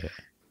 Yeah.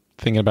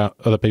 Thinking about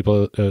other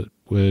people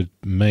would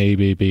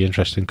maybe be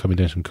interested in coming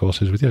doing some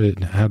courses with you.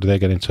 How do they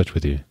get in touch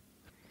with you?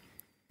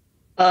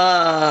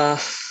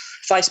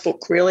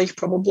 Facebook, really,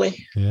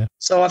 probably. Yeah.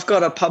 So I've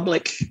got a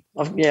public.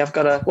 I've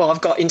got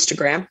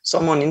Instagram. So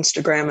I'm on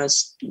Instagram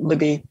as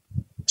Libby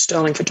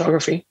Sterling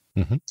Photography.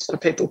 Mm-hmm. So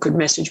people could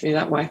message me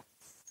that way,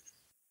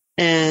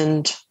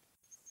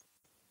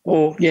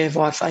 or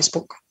via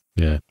Facebook.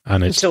 Yeah,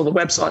 and it's until the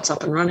website's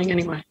up and running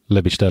anyway.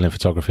 Libby Sterling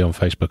Photography on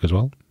Facebook as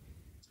well.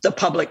 The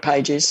public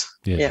pages.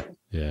 Yeah.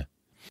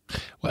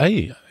 Well,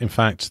 hey, in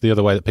fact, the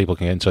other way that people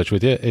can get in touch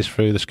with you is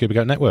through the Scuba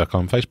Goat Network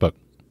on Facebook.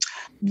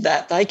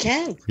 That they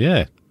can.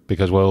 Yeah,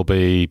 because we'll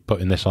be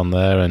putting this on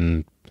there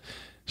and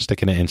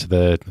sticking it into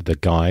the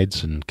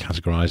guides and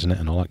categorising it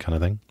and all that kind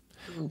of thing.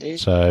 Indeed.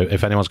 So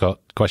if anyone's got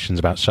questions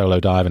about solo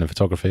diving and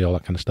photography, all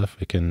that kind of stuff,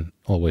 you can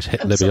always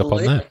hit Libby up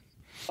on there.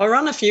 I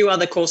run a few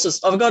other courses.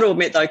 I've got to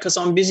admit, though, because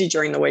I'm busy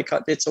during the week,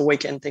 it's a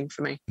weekend thing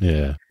for me.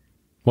 Yeah.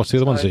 What's the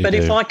other ones that you do? But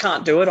if I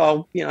can't do it,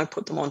 I'll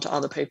put them on to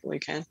other people who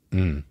can.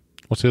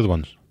 What's the other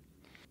ones?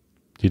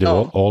 Do you do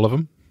all of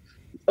them?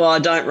 Well, I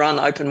don't run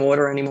open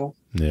water anymore.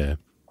 Yeah.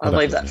 I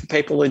leave that for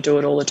people who do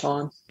it all the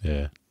time.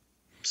 Yeah.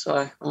 So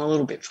I'm a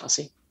little bit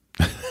fussy.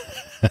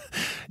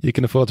 You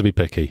can afford to be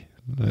picky.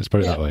 Let's put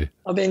it that way.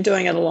 I've been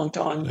doing it a long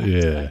time.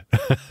 Yeah.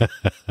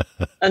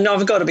 And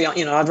I've got to be,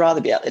 I'd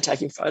rather be out there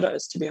taking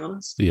photos, to be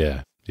honest.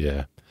 Yeah,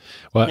 yeah.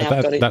 Well,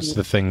 that's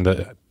the thing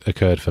that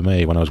occurred for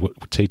me when I was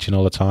teaching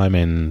all the time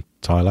in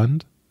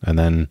Thailand and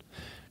then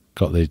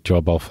got the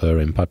job offer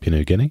in Papua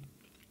New Guinea.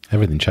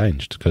 Everything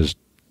changed because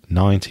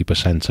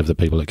 90% of the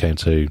people that came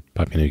to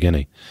Papua New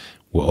Guinea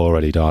were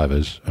already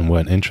divers and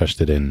weren't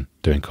interested in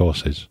doing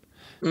courses.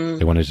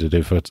 They wanted to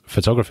do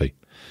photography.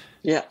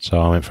 Yeah. So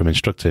I went from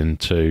instructing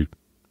to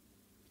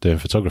doing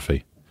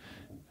photography.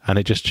 And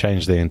it just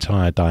changed the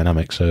entire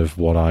dynamics of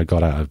what I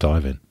got out of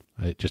diving.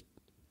 It just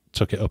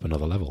took it up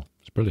another level.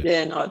 It's brilliant.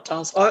 Yeah, no, it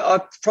does.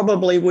 I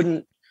probably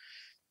wouldn't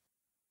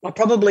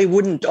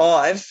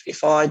dive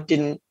if I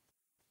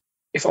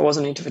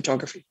wasn't into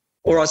photography.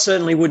 Or I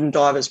certainly wouldn't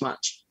dive as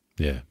much.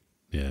 Yeah,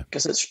 yeah.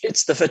 Because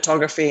it's the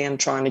photography and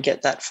trying to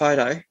get that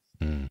photo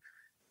and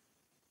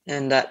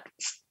that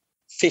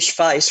fish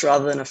face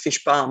rather than a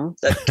fish bum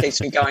that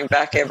keeps me going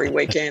back every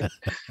weekend.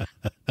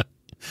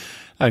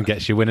 And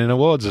gets you winning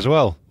awards as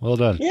well. Well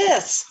done.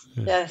 Yes,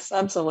 yes,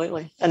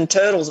 absolutely. And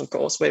turtles, of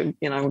course. We've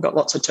got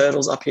lots of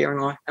turtles up here,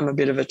 and I am a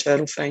bit of a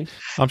turtle fiend.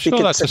 I'm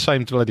sure that's the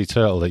same bloody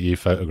turtle that you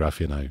photograph.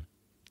 The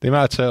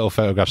amount of turtle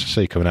photographs I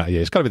see coming out of you,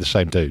 it's got to be the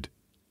same dude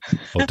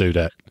or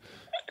dudette.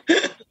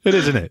 It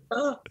is, isn't it?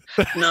 No,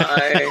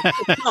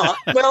 it's not.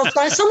 Well,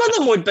 some of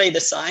them would be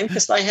the same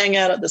because they hang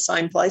out at the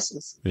same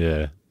places.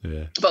 Yeah,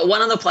 yeah. But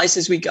one of the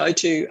places we go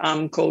to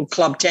called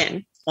Club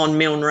 10 on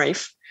Milne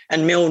Reef,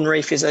 and Milne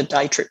Reef is a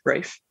day trip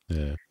reef.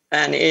 Yeah.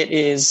 And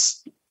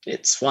it's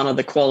one of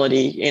the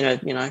quality,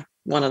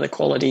 one of the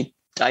quality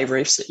day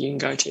reefs that you can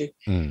go to.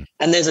 And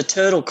there's a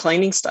turtle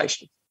cleaning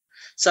station.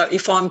 So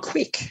if I'm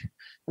quick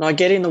and I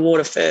get in the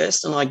water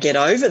first and I get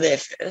over there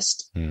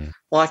first,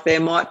 like there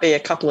might be a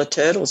couple of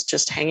turtles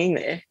just hanging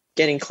there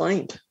getting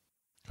cleaned.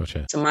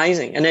 Gotcha. It's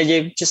amazing. And then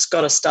you've just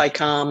got to stay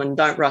calm and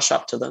don't rush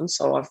up to them.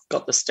 So I've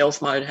got the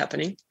stealth mode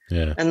happening.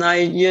 Yeah. And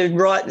you're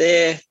right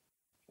there,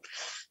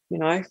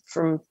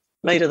 from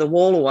metre the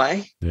wall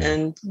away,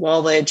 and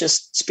while they're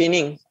just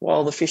spinning,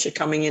 while the fish are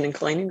coming in and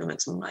cleaning them,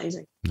 it's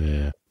amazing.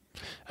 Yeah.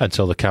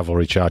 Until the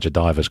cavalry charge of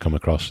divers come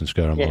across and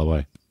scare them all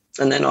away.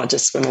 And then I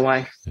just swim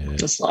away. Yeah.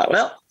 Just like,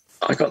 well,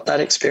 I got that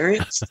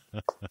experience.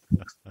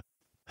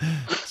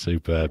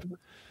 Superb.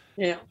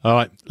 Yeah. All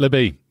right,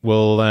 Libby,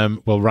 we'll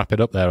wrap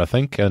it up there, I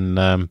think,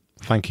 and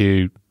thank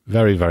you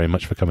very, very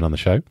much for coming on the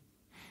show.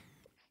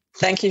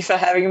 Thank you for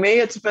having me.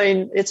 It's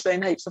been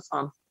heaps of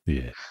fun.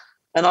 Yeah.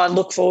 And I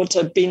look forward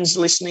to binge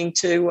listening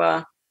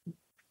to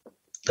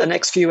the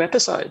next few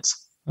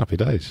episodes. Happy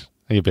days.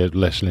 You'll be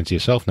listening to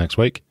yourself next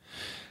week.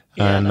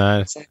 Yeah, and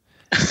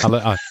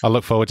I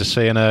look forward to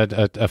seeing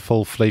a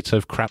full fleet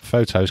of crap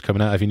photos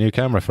coming out of your new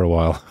camera for a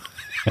while.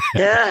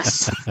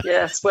 Yes.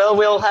 Well,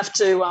 we'll have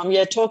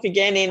to talk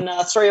again in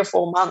 3 or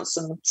 4 months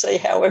and see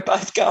how we're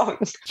both going.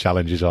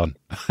 Challenge is on.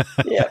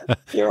 Yeah,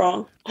 you're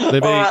on.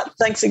 Libby, all right,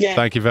 thanks again.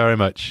 Thank you very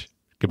much.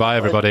 Goodbye,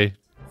 everybody.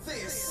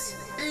 This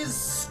is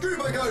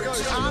Scuba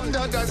Goat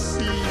Under the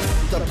Sea,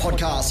 the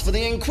podcast for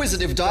the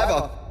inquisitive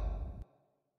diver.